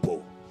need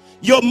people.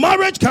 Your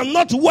marriage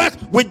cannot work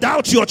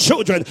without your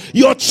children.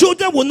 Your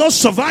children will not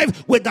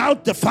survive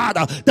without the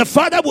father. The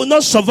father will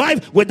not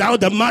survive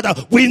without the mother.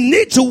 We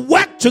need to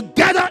work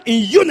together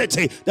in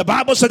unity. The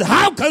Bible said,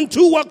 how can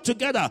two work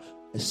together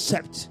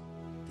except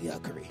they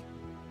agree?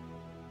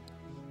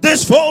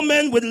 These 4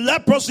 men with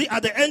leprosy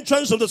at the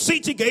entrance of the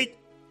city gate,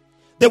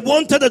 they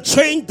wanted a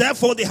change,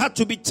 therefore they had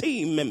to be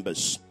team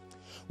members.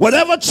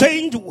 Whatever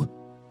change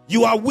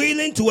you are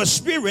willing to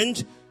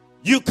experience,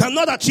 you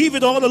cannot achieve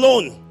it all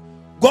alone.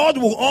 God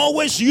will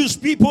always use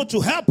people to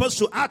help us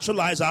to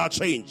actualize our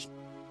change.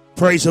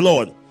 Praise the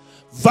Lord.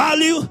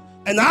 Value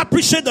and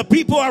appreciate the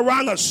people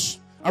around us,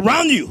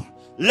 around you.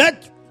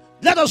 Let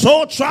us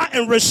all try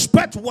and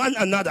respect one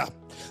another.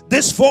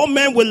 These 4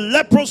 men with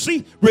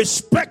leprosy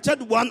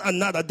respected one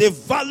another. They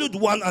valued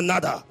one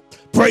another.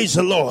 Praise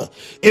the Lord.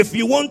 If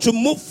you want to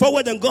move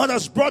forward and God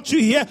has brought you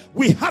here,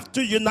 we have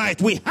to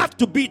unite. We have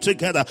to be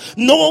together.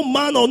 No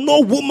man or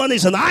no woman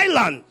is an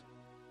island.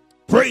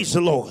 Praise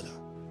the Lord.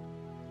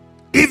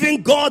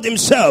 Even God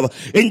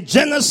himself, in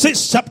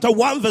Genesis chapter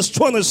 1 verse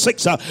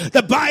 26,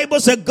 the Bible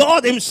said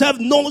God himself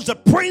knows the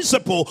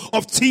principle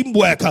of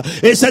teamwork.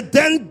 It said,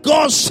 then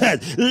God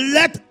said,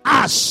 let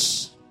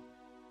us.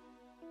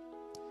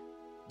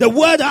 The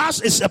word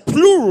us is a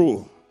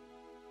plural.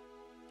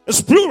 It's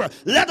plural.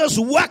 Let us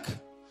work.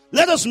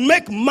 Let us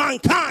make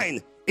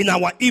mankind in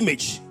our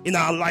image, in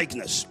our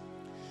likeness.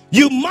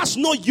 You must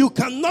know you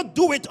cannot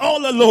do it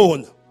all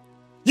alone.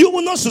 You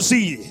will not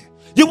succeed.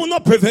 You will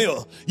not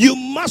prevail. You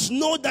must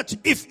know that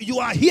if you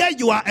are here,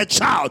 you are a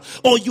child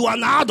or you are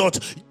an adult.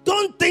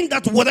 Don't think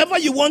that whatever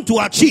you want to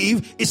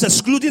achieve is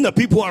excluding the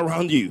people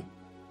around you.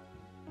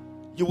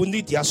 You will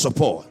need their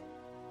support.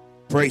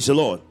 Praise the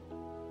Lord.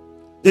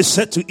 They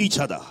said to each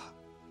other,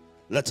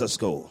 let us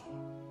go.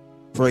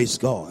 Praise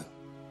God.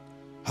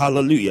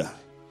 Hallelujah.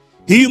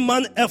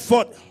 Human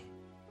effort.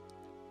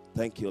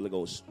 Thank you, Holy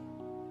Ghost.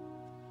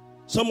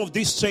 Some of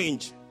this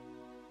change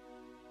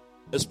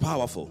is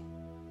powerful.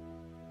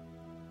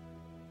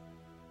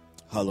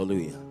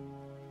 Hallelujah.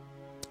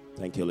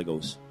 Thank you, Holy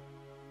Ghost.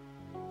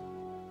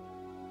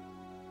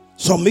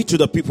 Submit to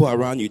the people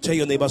around you. Tell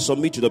your neighbor,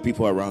 submit to the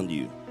people around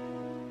you.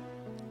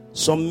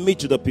 Submit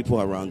to the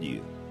people around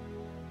you.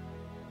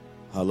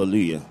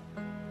 Hallelujah.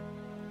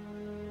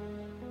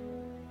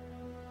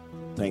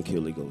 Thank you,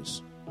 Holy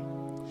Ghost.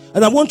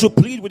 And I want to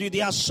plead with you.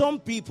 There are some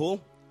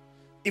people,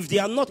 if they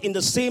are not in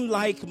the same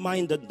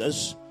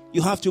like-mindedness,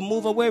 you have to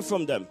move away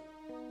from them.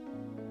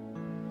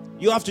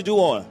 You have to do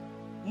all.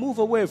 Move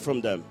away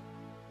from them.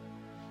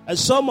 And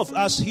some of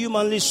us,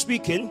 humanly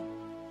speaking,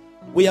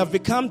 we have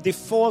become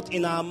default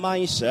in our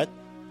mindset.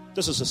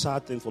 This is a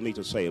sad thing for me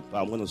to say,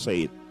 but I'm going to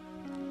say it.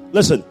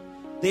 Listen,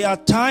 there are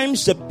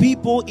times the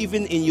people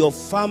even in your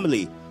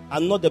family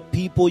are not the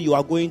people you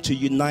are going to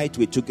unite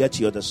with to get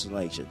to your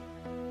destination.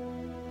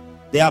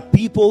 There are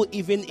people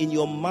even in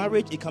your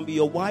marriage, it can be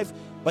your wife,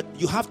 but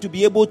you have to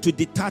be able to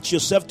detach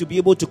yourself to be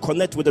able to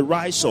connect with the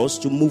right source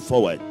to move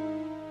forward.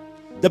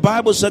 The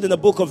Bible said in the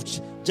book of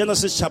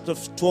Genesis chapter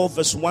 12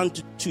 verse 1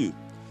 to 2,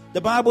 the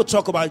Bible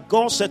talk about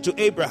God said to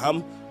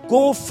Abraham,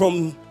 go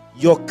from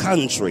your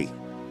country,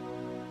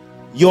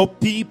 your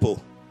people,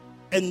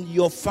 and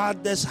your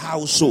father's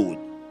household.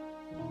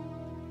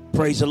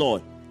 Praise the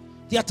Lord.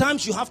 There are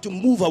times you have to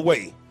move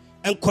away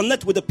and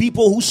connect with the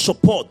people who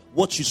support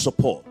what you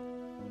support.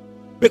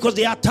 Because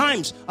there are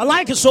times, I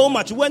like it so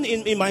much, when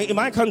in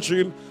my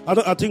country,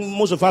 I think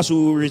most of us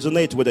will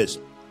resonate with this.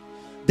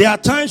 There are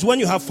times when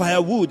you have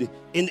firewood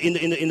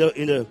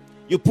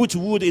you put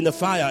wood in the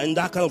fire and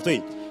that kind of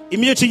thing.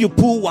 Immediately you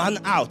pull one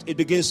out, it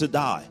begins to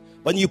die.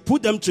 When you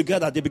put them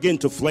together, they begin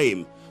to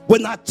flame.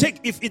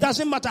 If it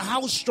doesn't matter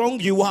how strong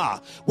you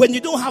are, when you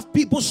don't have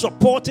people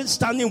supporting,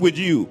 standing with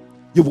you,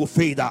 you will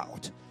fade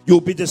out.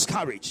 You'll be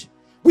discouraged.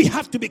 We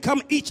have to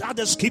become each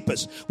other's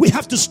keepers. We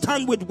have to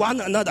stand with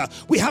one another.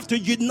 We have to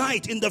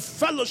unite in the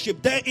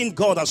fellowship therein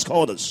God has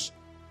called us.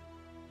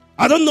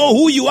 I don't know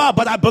who you are,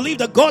 but I believe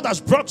that God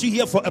has brought you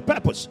here for a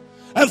purpose.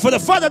 And for the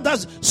fact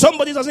that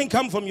somebody doesn't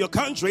come from your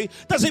country,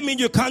 doesn't mean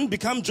you can't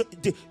become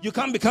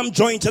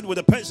jointed with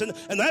a person.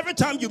 And every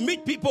time you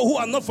meet people who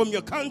are not from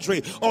your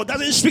country, or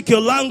doesn't speak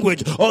your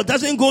language, or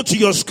doesn't go to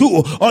your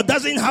school, or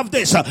doesn't have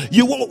this,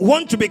 you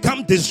want to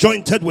become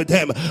disjointed with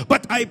them.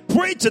 But I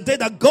pray today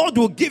that God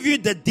will give you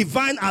the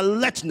divine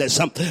alertness,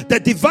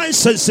 the divine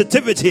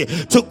sensitivity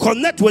to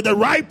connect with the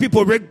right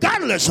people,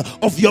 regardless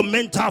of your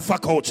mental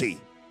faculty.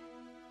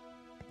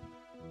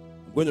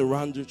 I'm going to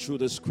run through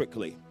this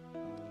quickly.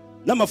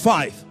 Number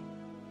 5.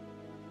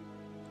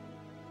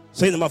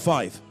 Say number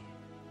 5.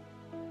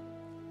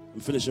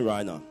 I'm finishing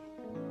right now.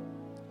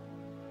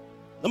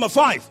 Number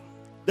 5.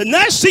 The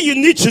next thing you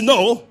need to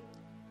know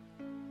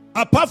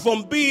apart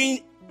from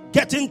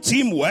getting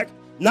teamwork,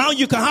 now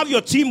you can have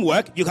your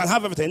teamwork, you can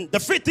have everything. The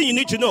first thing you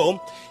need to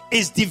know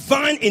is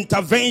divine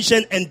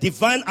intervention and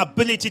divine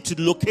ability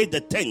to locate the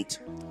tent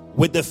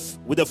with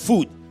the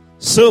food,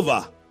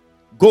 silver,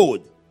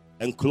 gold,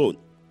 and clothes.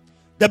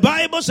 The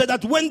Bible said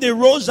that when they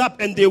rose up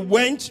and they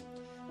went,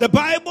 the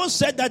Bible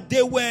said that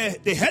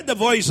they heard the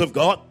voice of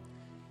God.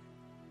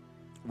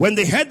 When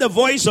they heard the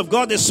voice of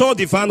God, they saw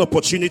divine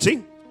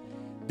opportunity.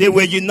 They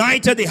were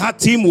united, they had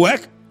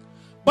teamwork.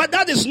 But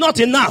that is not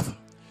enough.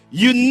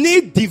 You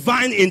need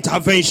divine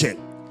intervention.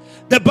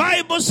 The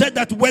Bible said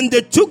that when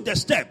they took the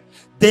step,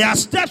 their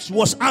steps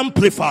was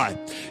amplified.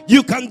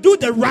 You can do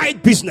the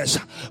right business,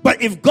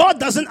 but if God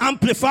doesn't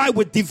amplify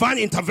with divine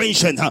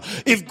intervention,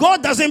 if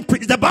God doesn't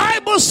the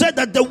Bible said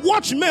that the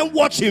watchmen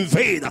watch in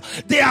vain.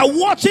 They are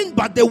watching,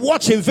 but they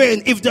watch in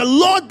vain if the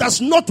Lord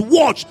does not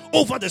watch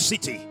over the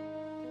city.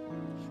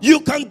 You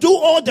can do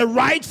all the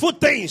rightful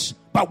things,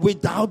 but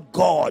without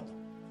God,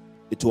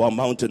 it will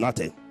amount to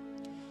nothing.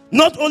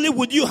 Not only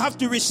would you have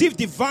to receive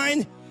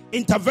divine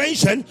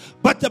intervention,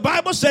 but the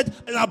Bible said,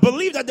 and I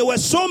believe that there were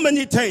so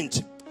many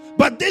tents,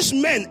 but these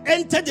men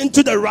entered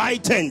into the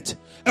right tent.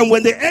 And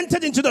when they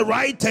entered into the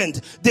right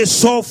tent, they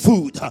saw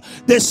food,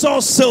 they saw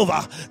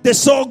silver, they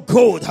saw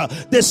gold,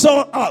 they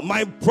saw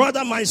my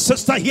brother, my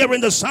sister,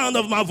 hearing the sound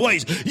of my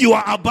voice. You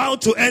are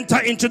about to enter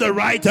into the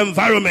right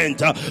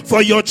environment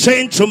for your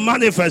change to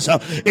manifest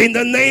in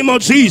the name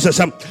of Jesus.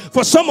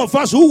 For some of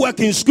us who work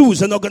in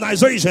schools and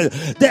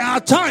organizations, there are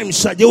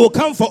times they will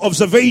come for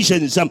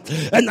observations,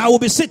 and I will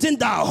be sitting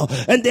down,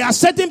 and there are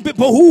certain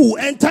people who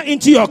enter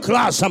into your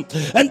class,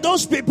 and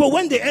those people,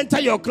 when they enter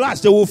your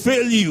class, they will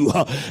fail you,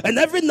 and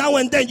every now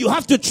and then you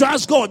have to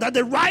trust God that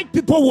the right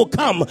people will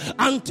come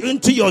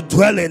into your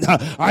dwelling.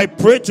 I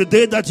pray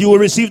today that you will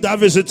receive that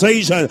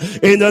visitation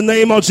in the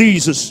name of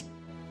Jesus.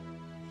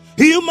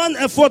 Human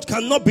effort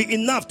cannot be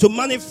enough to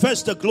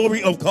manifest the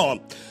glory of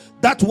God.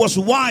 That was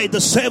why the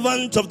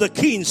servant of the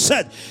king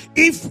said,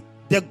 if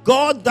the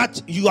God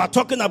that you are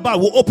talking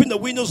about will open the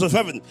windows of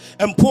heaven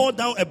and pour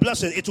down a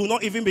blessing, it will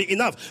not even be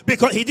enough,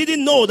 because he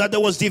didn't know that there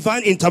was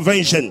divine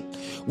intervention.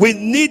 We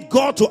need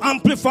God to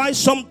amplify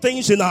some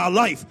things in our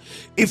life.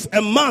 If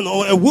a man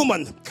or a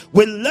woman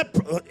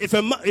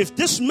if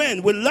this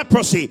man with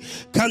leprosy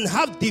can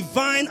have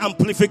divine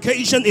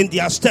amplification in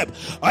their step,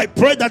 I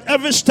pray that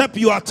every step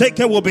you are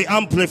taking will be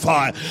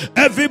amplified.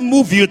 Every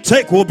move you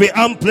take will be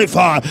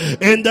amplified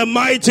in the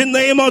mighty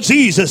name of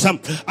Jesus.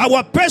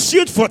 Our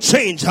pursuit for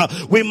change,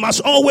 we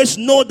must always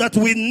know that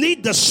we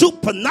need the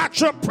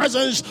supernatural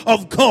presence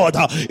of God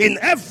in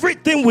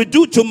everything we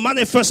do to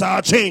manifest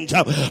our change.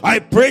 I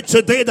pray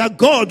today that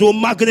God will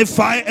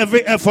magnify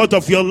every effort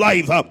of your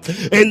life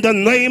in the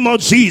name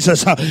of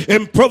Jesus.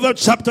 In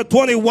Proverbs chapter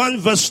 21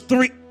 verse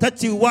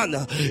 31,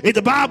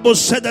 the Bible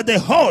said that the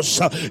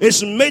horse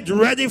is made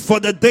ready for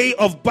the day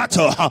of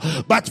battle,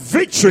 but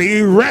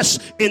victory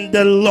rests in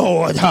the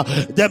Lord.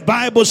 The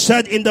Bible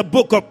said in the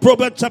book of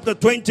Proverbs chapter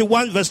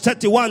 21 verse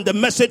 31, the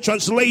Message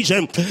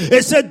translation,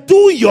 it said,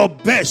 do your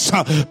best,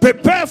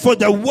 prepare for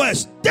the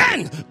worst,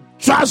 then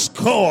trust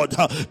God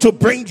to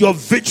bring your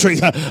victory.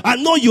 I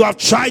know you have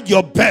tried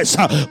your best,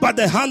 but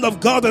the hand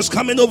of God is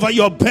coming over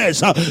your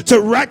best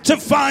to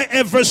rectify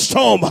every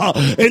storm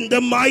in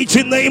the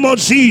mighty name of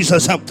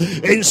Jesus.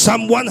 In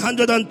Psalm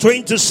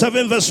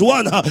 127 verse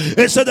 1,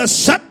 it said,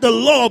 except the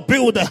Lord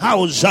build the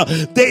house,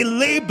 they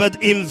labored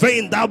in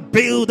vain that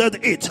builded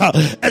it.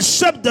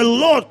 Except the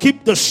Lord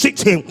keep the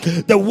city,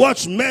 the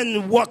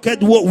watchmen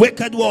wicked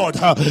word,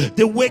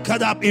 they wake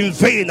up in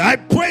vain. I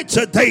pray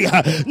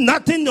today,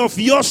 nothing of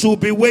yours will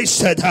be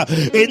wasted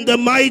in the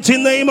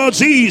mighty name of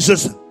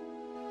Jesus.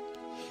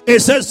 It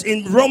says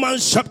in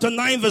Romans chapter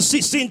 9 verse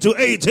 16 to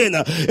 18,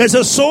 it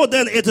says, so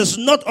then it is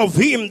not of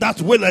him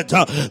that willeth,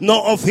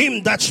 nor of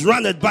him that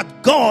runneth,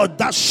 but God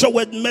that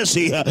showeth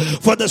mercy.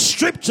 For the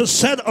scripture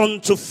said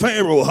unto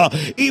Pharaoh,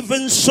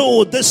 even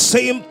so this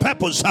same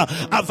purpose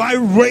have I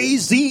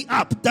raised thee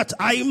up, that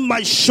I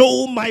might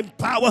show my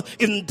power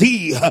in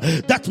thee,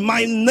 that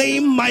my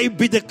name might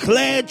be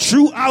declared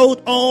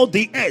throughout all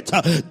the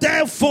earth.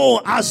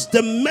 Therefore as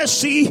the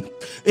mercy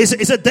is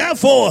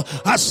therefore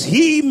has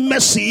he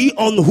mercy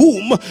on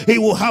whom he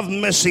will have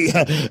mercy,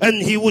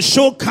 and he will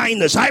show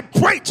kindness. I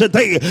pray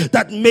today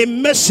that may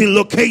mercy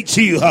locate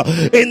you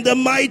in the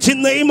mighty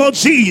name of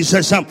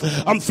Jesus.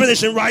 I'm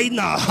finishing right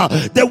now.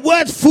 The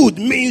word food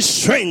means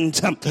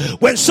strength.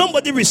 When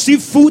somebody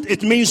receives food,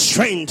 it means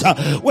strength.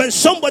 When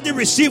somebody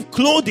receives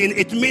clothing,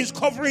 it means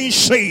covering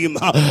shame.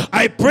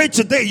 I pray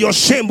today your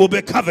shame will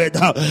be covered.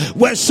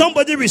 When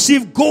somebody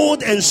receives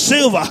gold and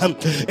silver,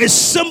 it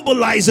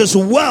symbolizes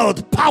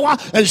wealth, power,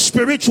 and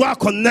spiritual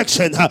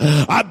connection.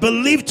 I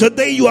believe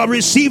today you are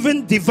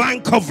receiving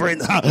divine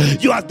covering.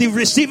 You are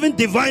receiving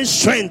divine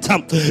strength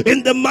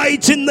in the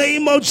mighty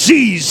name of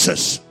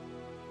Jesus.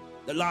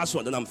 The last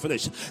one, then I'm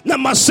finished.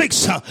 Number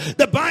 6,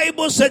 the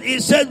Bible said,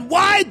 it said,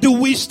 why do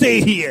we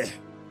stay here?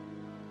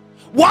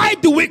 Why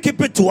do we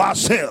keep it to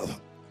ourselves?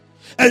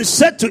 And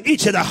said to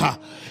each other,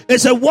 it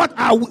said,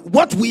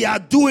 what we are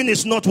doing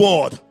is not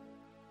what?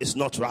 It's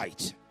not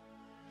right.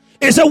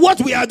 He said,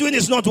 what we are doing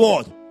is not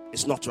what?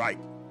 It's not right.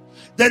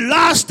 The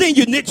last thing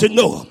you need to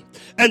know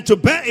and to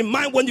bear in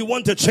mind when you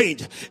want to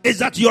change is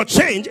that your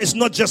change is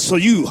not just for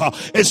you,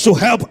 it's to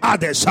help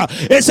others.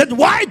 He said,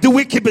 why do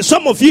we keep it?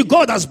 Some of you,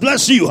 God has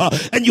blessed you,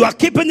 and you are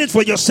keeping it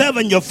for yourself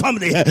and your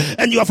family,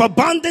 and you have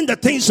abandoned the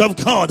things of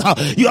God.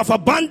 You have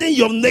abandoned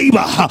your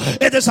neighbor.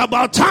 It is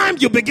about time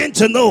you begin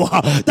to know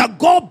that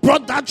God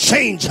brought that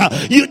change.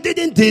 You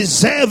didn't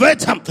deserve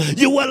it.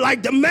 You were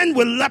like the men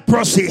with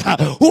leprosy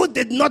who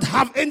did not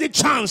have any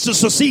chance to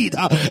succeed,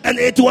 and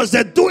it was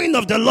the doing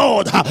of the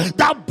Lord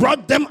that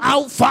brought them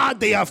out far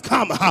they have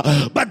come.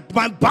 But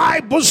my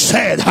Bible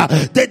said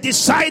they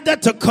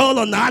decided to call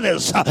on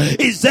others.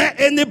 Is there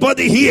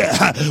anybody here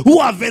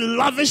who have been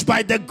lavished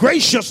by the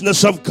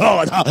graciousness of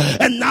God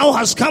and now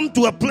has come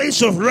to a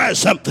place of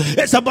rest?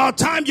 It's about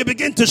time you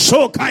begin to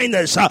show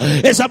kindness.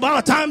 It's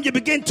about time you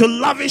begin to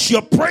lavish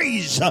your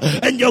praise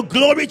and your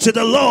glory to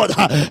the Lord,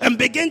 and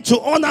begin to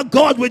honor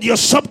God with your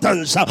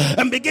substance,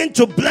 and begin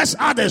to bless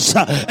others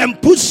and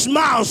put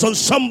smiles on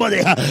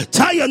somebody.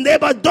 Tell your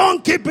neighbor,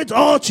 don't keep it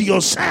all to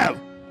yourself.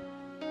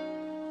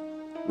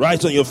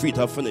 Right on your feet.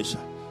 I'll finish.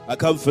 I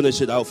can't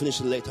finish it. I'll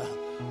finish it later.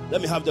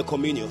 Let me have the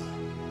communion.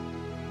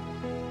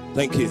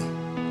 Thank you.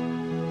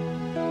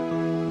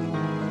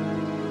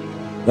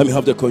 Let me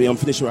have the communion. I'm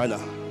finishing right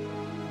now.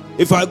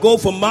 If I go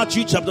from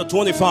Matthew chapter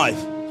 25,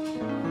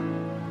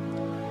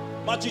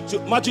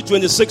 Matthew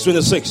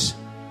 26.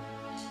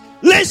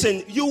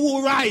 Listen, you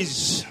will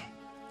rise.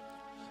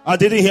 I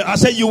didn't hear. I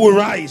said you will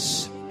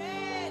rise.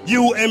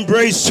 You will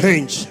embrace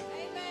change.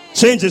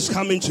 Change is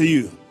coming to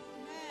you.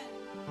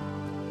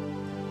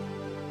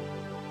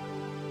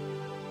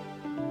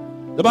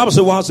 The Bible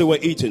said whilst they were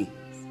eating,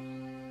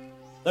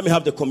 let me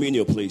have the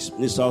communion, please.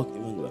 And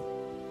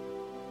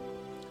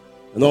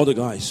all the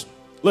guys,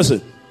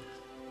 listen.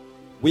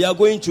 We are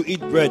going to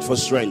eat bread for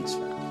strength.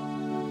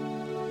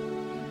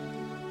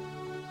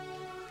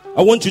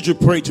 I want you to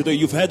pray today.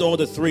 You've heard all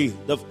the three,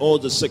 all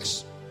the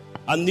six.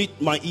 I need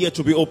my ear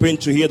to be open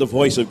to hear the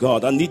voice of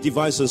God. I need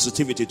divine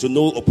sensitivity to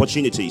know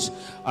opportunities.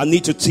 I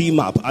need to team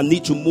up. I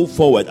need to move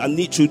forward. I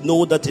need to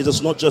know that it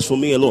is not just for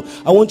me alone.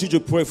 I want you to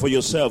pray for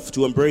yourself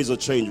to embrace a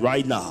change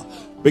right now.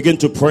 Begin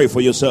to pray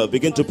for yourself.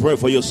 Begin to pray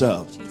for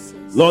yourself.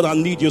 Lord, I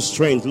need your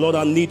strength. Lord,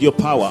 I need your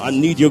power. I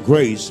need your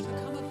grace.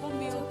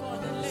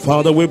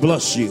 Father, we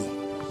bless you.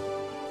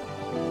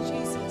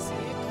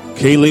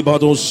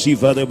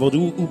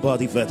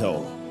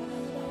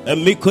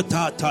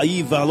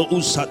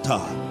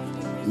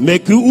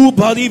 Meku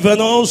upari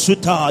veno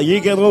suta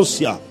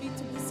yegerosia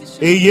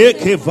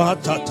eyeke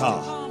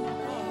vatata.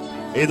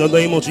 In the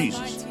name of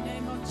Jesus.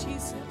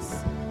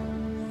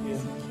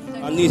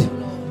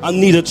 I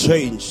need a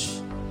change.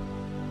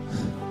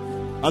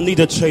 I need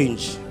a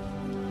change.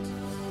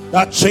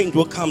 That change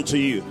will come to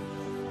you.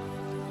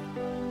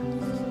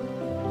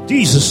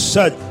 Jesus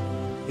said,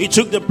 he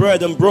took the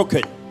bread and broke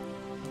it.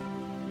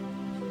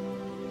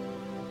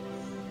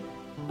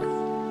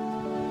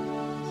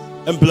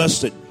 And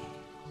blessed it.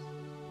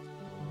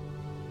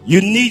 You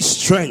need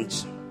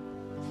strength.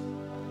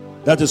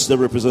 That is the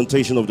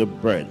representation of the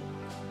bread.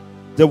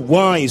 The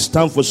wine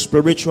stands for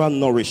spiritual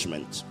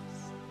nourishment.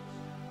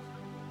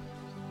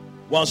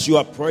 Whilst you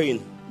are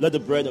praying, let the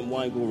bread and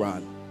wine go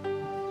round.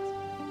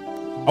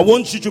 I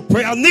want you to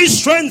pray. I need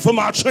strength for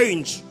my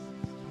change.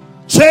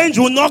 Change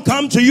will not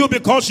come to you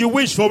because you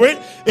wish for it.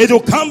 It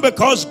will come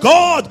because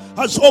God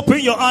has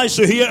opened your eyes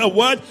to hear a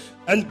word.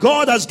 And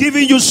God has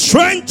given you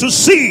strength to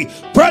see.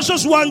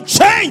 Precious one,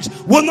 change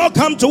will not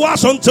come to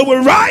us until we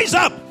rise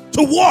up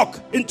to walk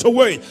into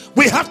it.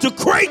 We have to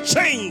create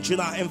change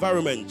in our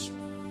environment.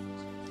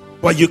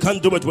 But you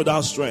can't do it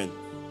without strength.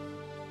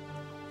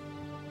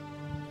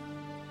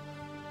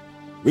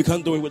 We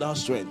can't do it without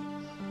strength.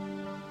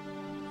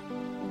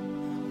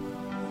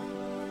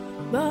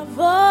 Above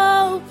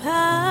all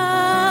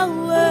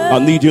power, I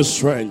need your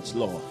strength,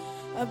 Lord.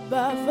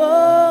 Above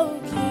all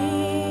kings.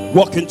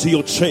 Walk into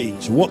your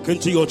change. Walk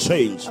into your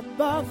change.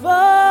 Above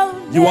all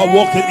you are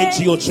walking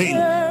into your change.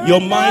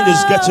 Your mind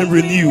is getting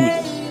renewed.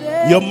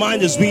 Your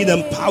mind is being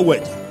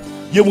empowered.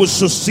 You will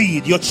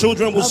succeed. Your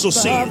children will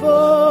succeed.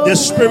 The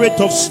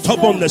spirit of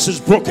stubbornness is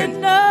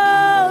broken.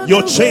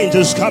 Your change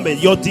is coming.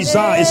 Your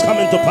desire is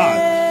coming to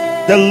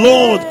pass. The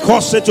Lord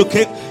caused it to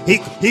come.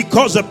 He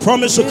caused the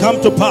promise to come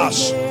to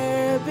pass.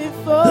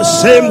 The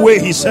same way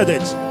he said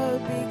it.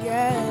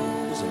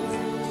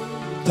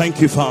 Thank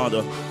you,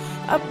 Father.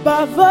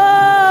 Above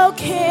all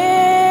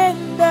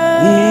kingdoms,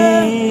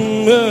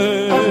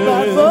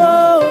 above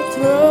all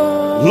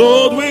thrones,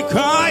 Lord, we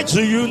cry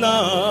to you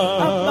now.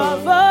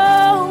 Above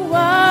all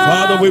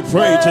Father, we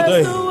pray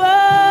today.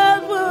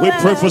 We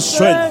pray for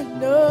strength,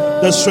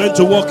 the strength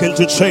to walk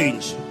into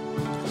change.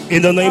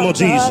 In the name of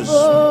Jesus.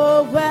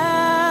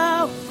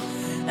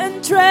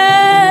 And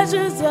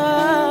treasures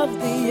of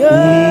the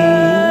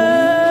earth.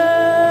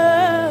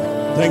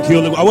 Thank you.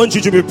 I want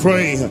you to be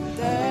praying.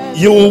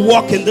 You will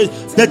walk in the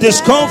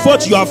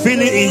discomfort you are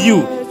feeling in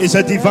you is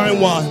a divine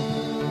one.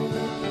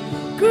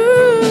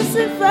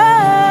 Crucified,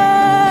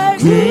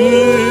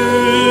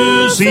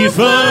 crucified.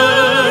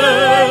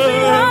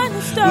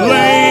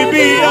 lay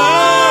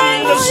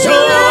beyond the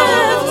storm.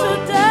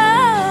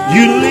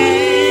 You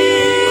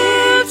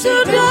live to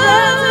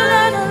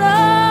die,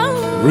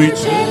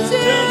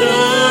 rejected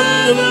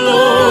on the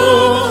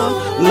Lord,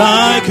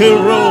 like a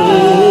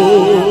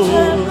rose,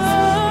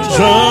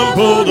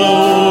 trampled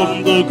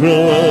on the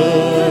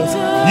ground.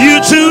 You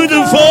to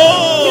the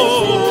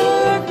fall,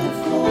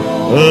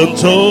 and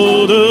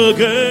told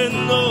again,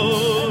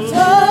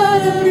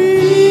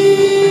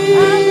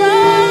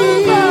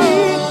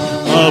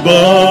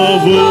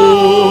 above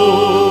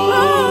all,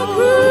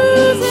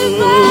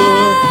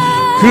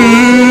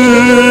 crucified,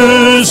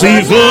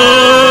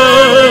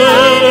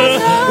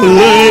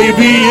 lay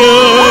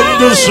beyond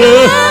the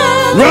sun.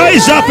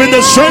 Rise up in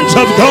the strength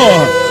of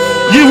God.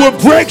 You will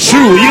break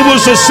through. You will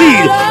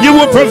succeed. You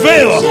will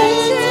prevail.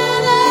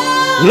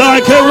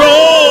 Like a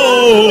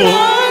rose,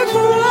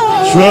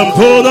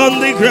 trampled on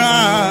the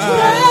ground.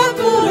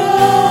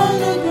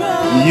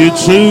 You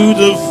to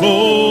the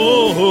fall.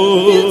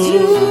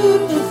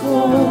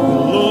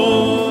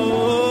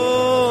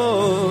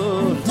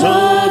 Lord,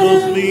 thought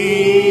of me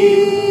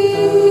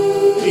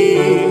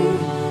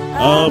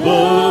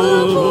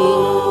above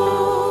all.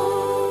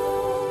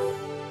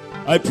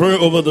 I pray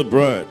over the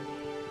bread,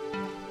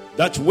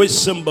 that which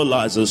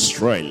symbolizes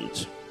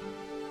strength.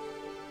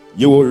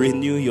 You will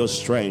renew your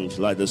strength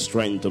like the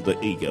strength of the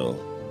eagle.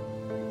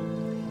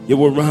 You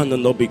will run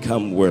and not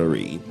become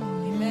weary.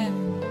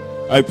 Amen.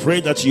 I pray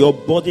that your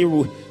body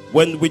will,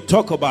 when we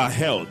talk about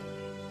health,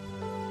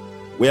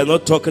 we are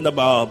not talking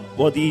about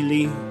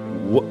bodily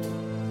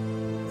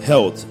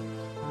health.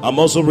 I'm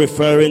also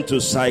referring to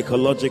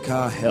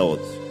psychological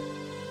health.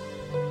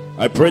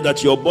 I pray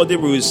that your body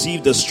will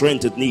receive the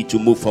strength it needs to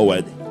move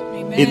forward.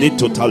 Amen. In its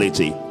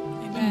totality.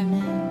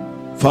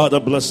 Amen. Father,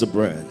 bless the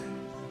bread,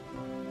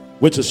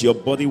 which is your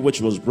body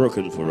which was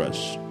broken for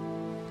us.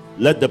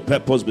 Let the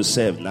purpose be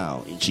served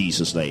now in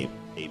Jesus' name.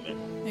 Amen.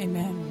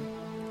 Amen.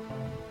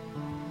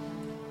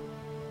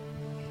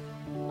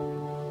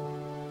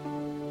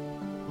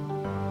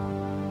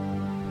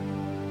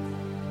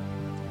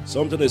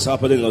 Something is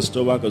happening in the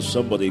stomach of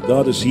somebody.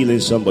 God is healing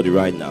somebody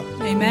right now.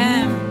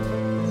 Amen.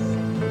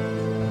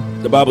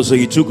 The Bible says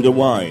he took the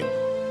wine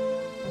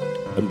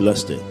and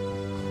blessed it.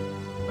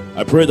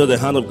 I pray that the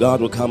hand of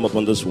God will come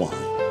upon this wine,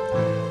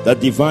 that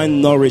divine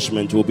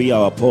nourishment will be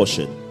our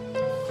portion.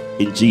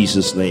 In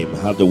Jesus' name,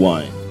 have the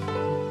wine.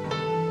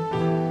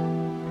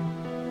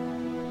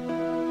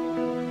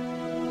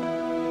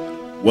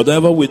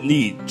 Whatever we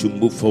need to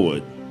move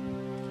forward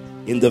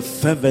in the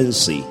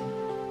fervency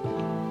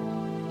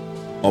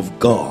of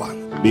God,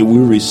 may we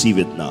receive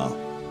it now.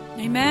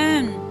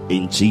 Amen.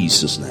 In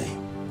Jesus' name.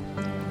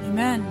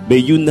 Amen. May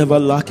you never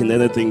lack in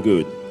anything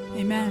good.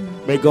 Amen.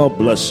 May God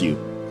bless you.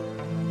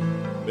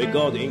 May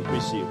God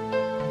increase you.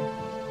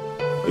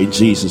 In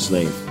Jesus'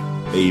 name.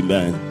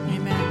 Amen.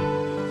 Amen.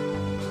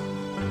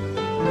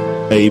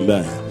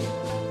 Amen.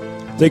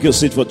 Take your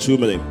seat for 2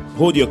 minutes.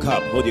 Hold your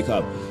cup. Hold your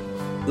cup.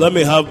 Let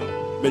me have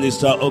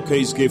Minister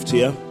Okay's gift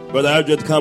here. Brother Adrian, come.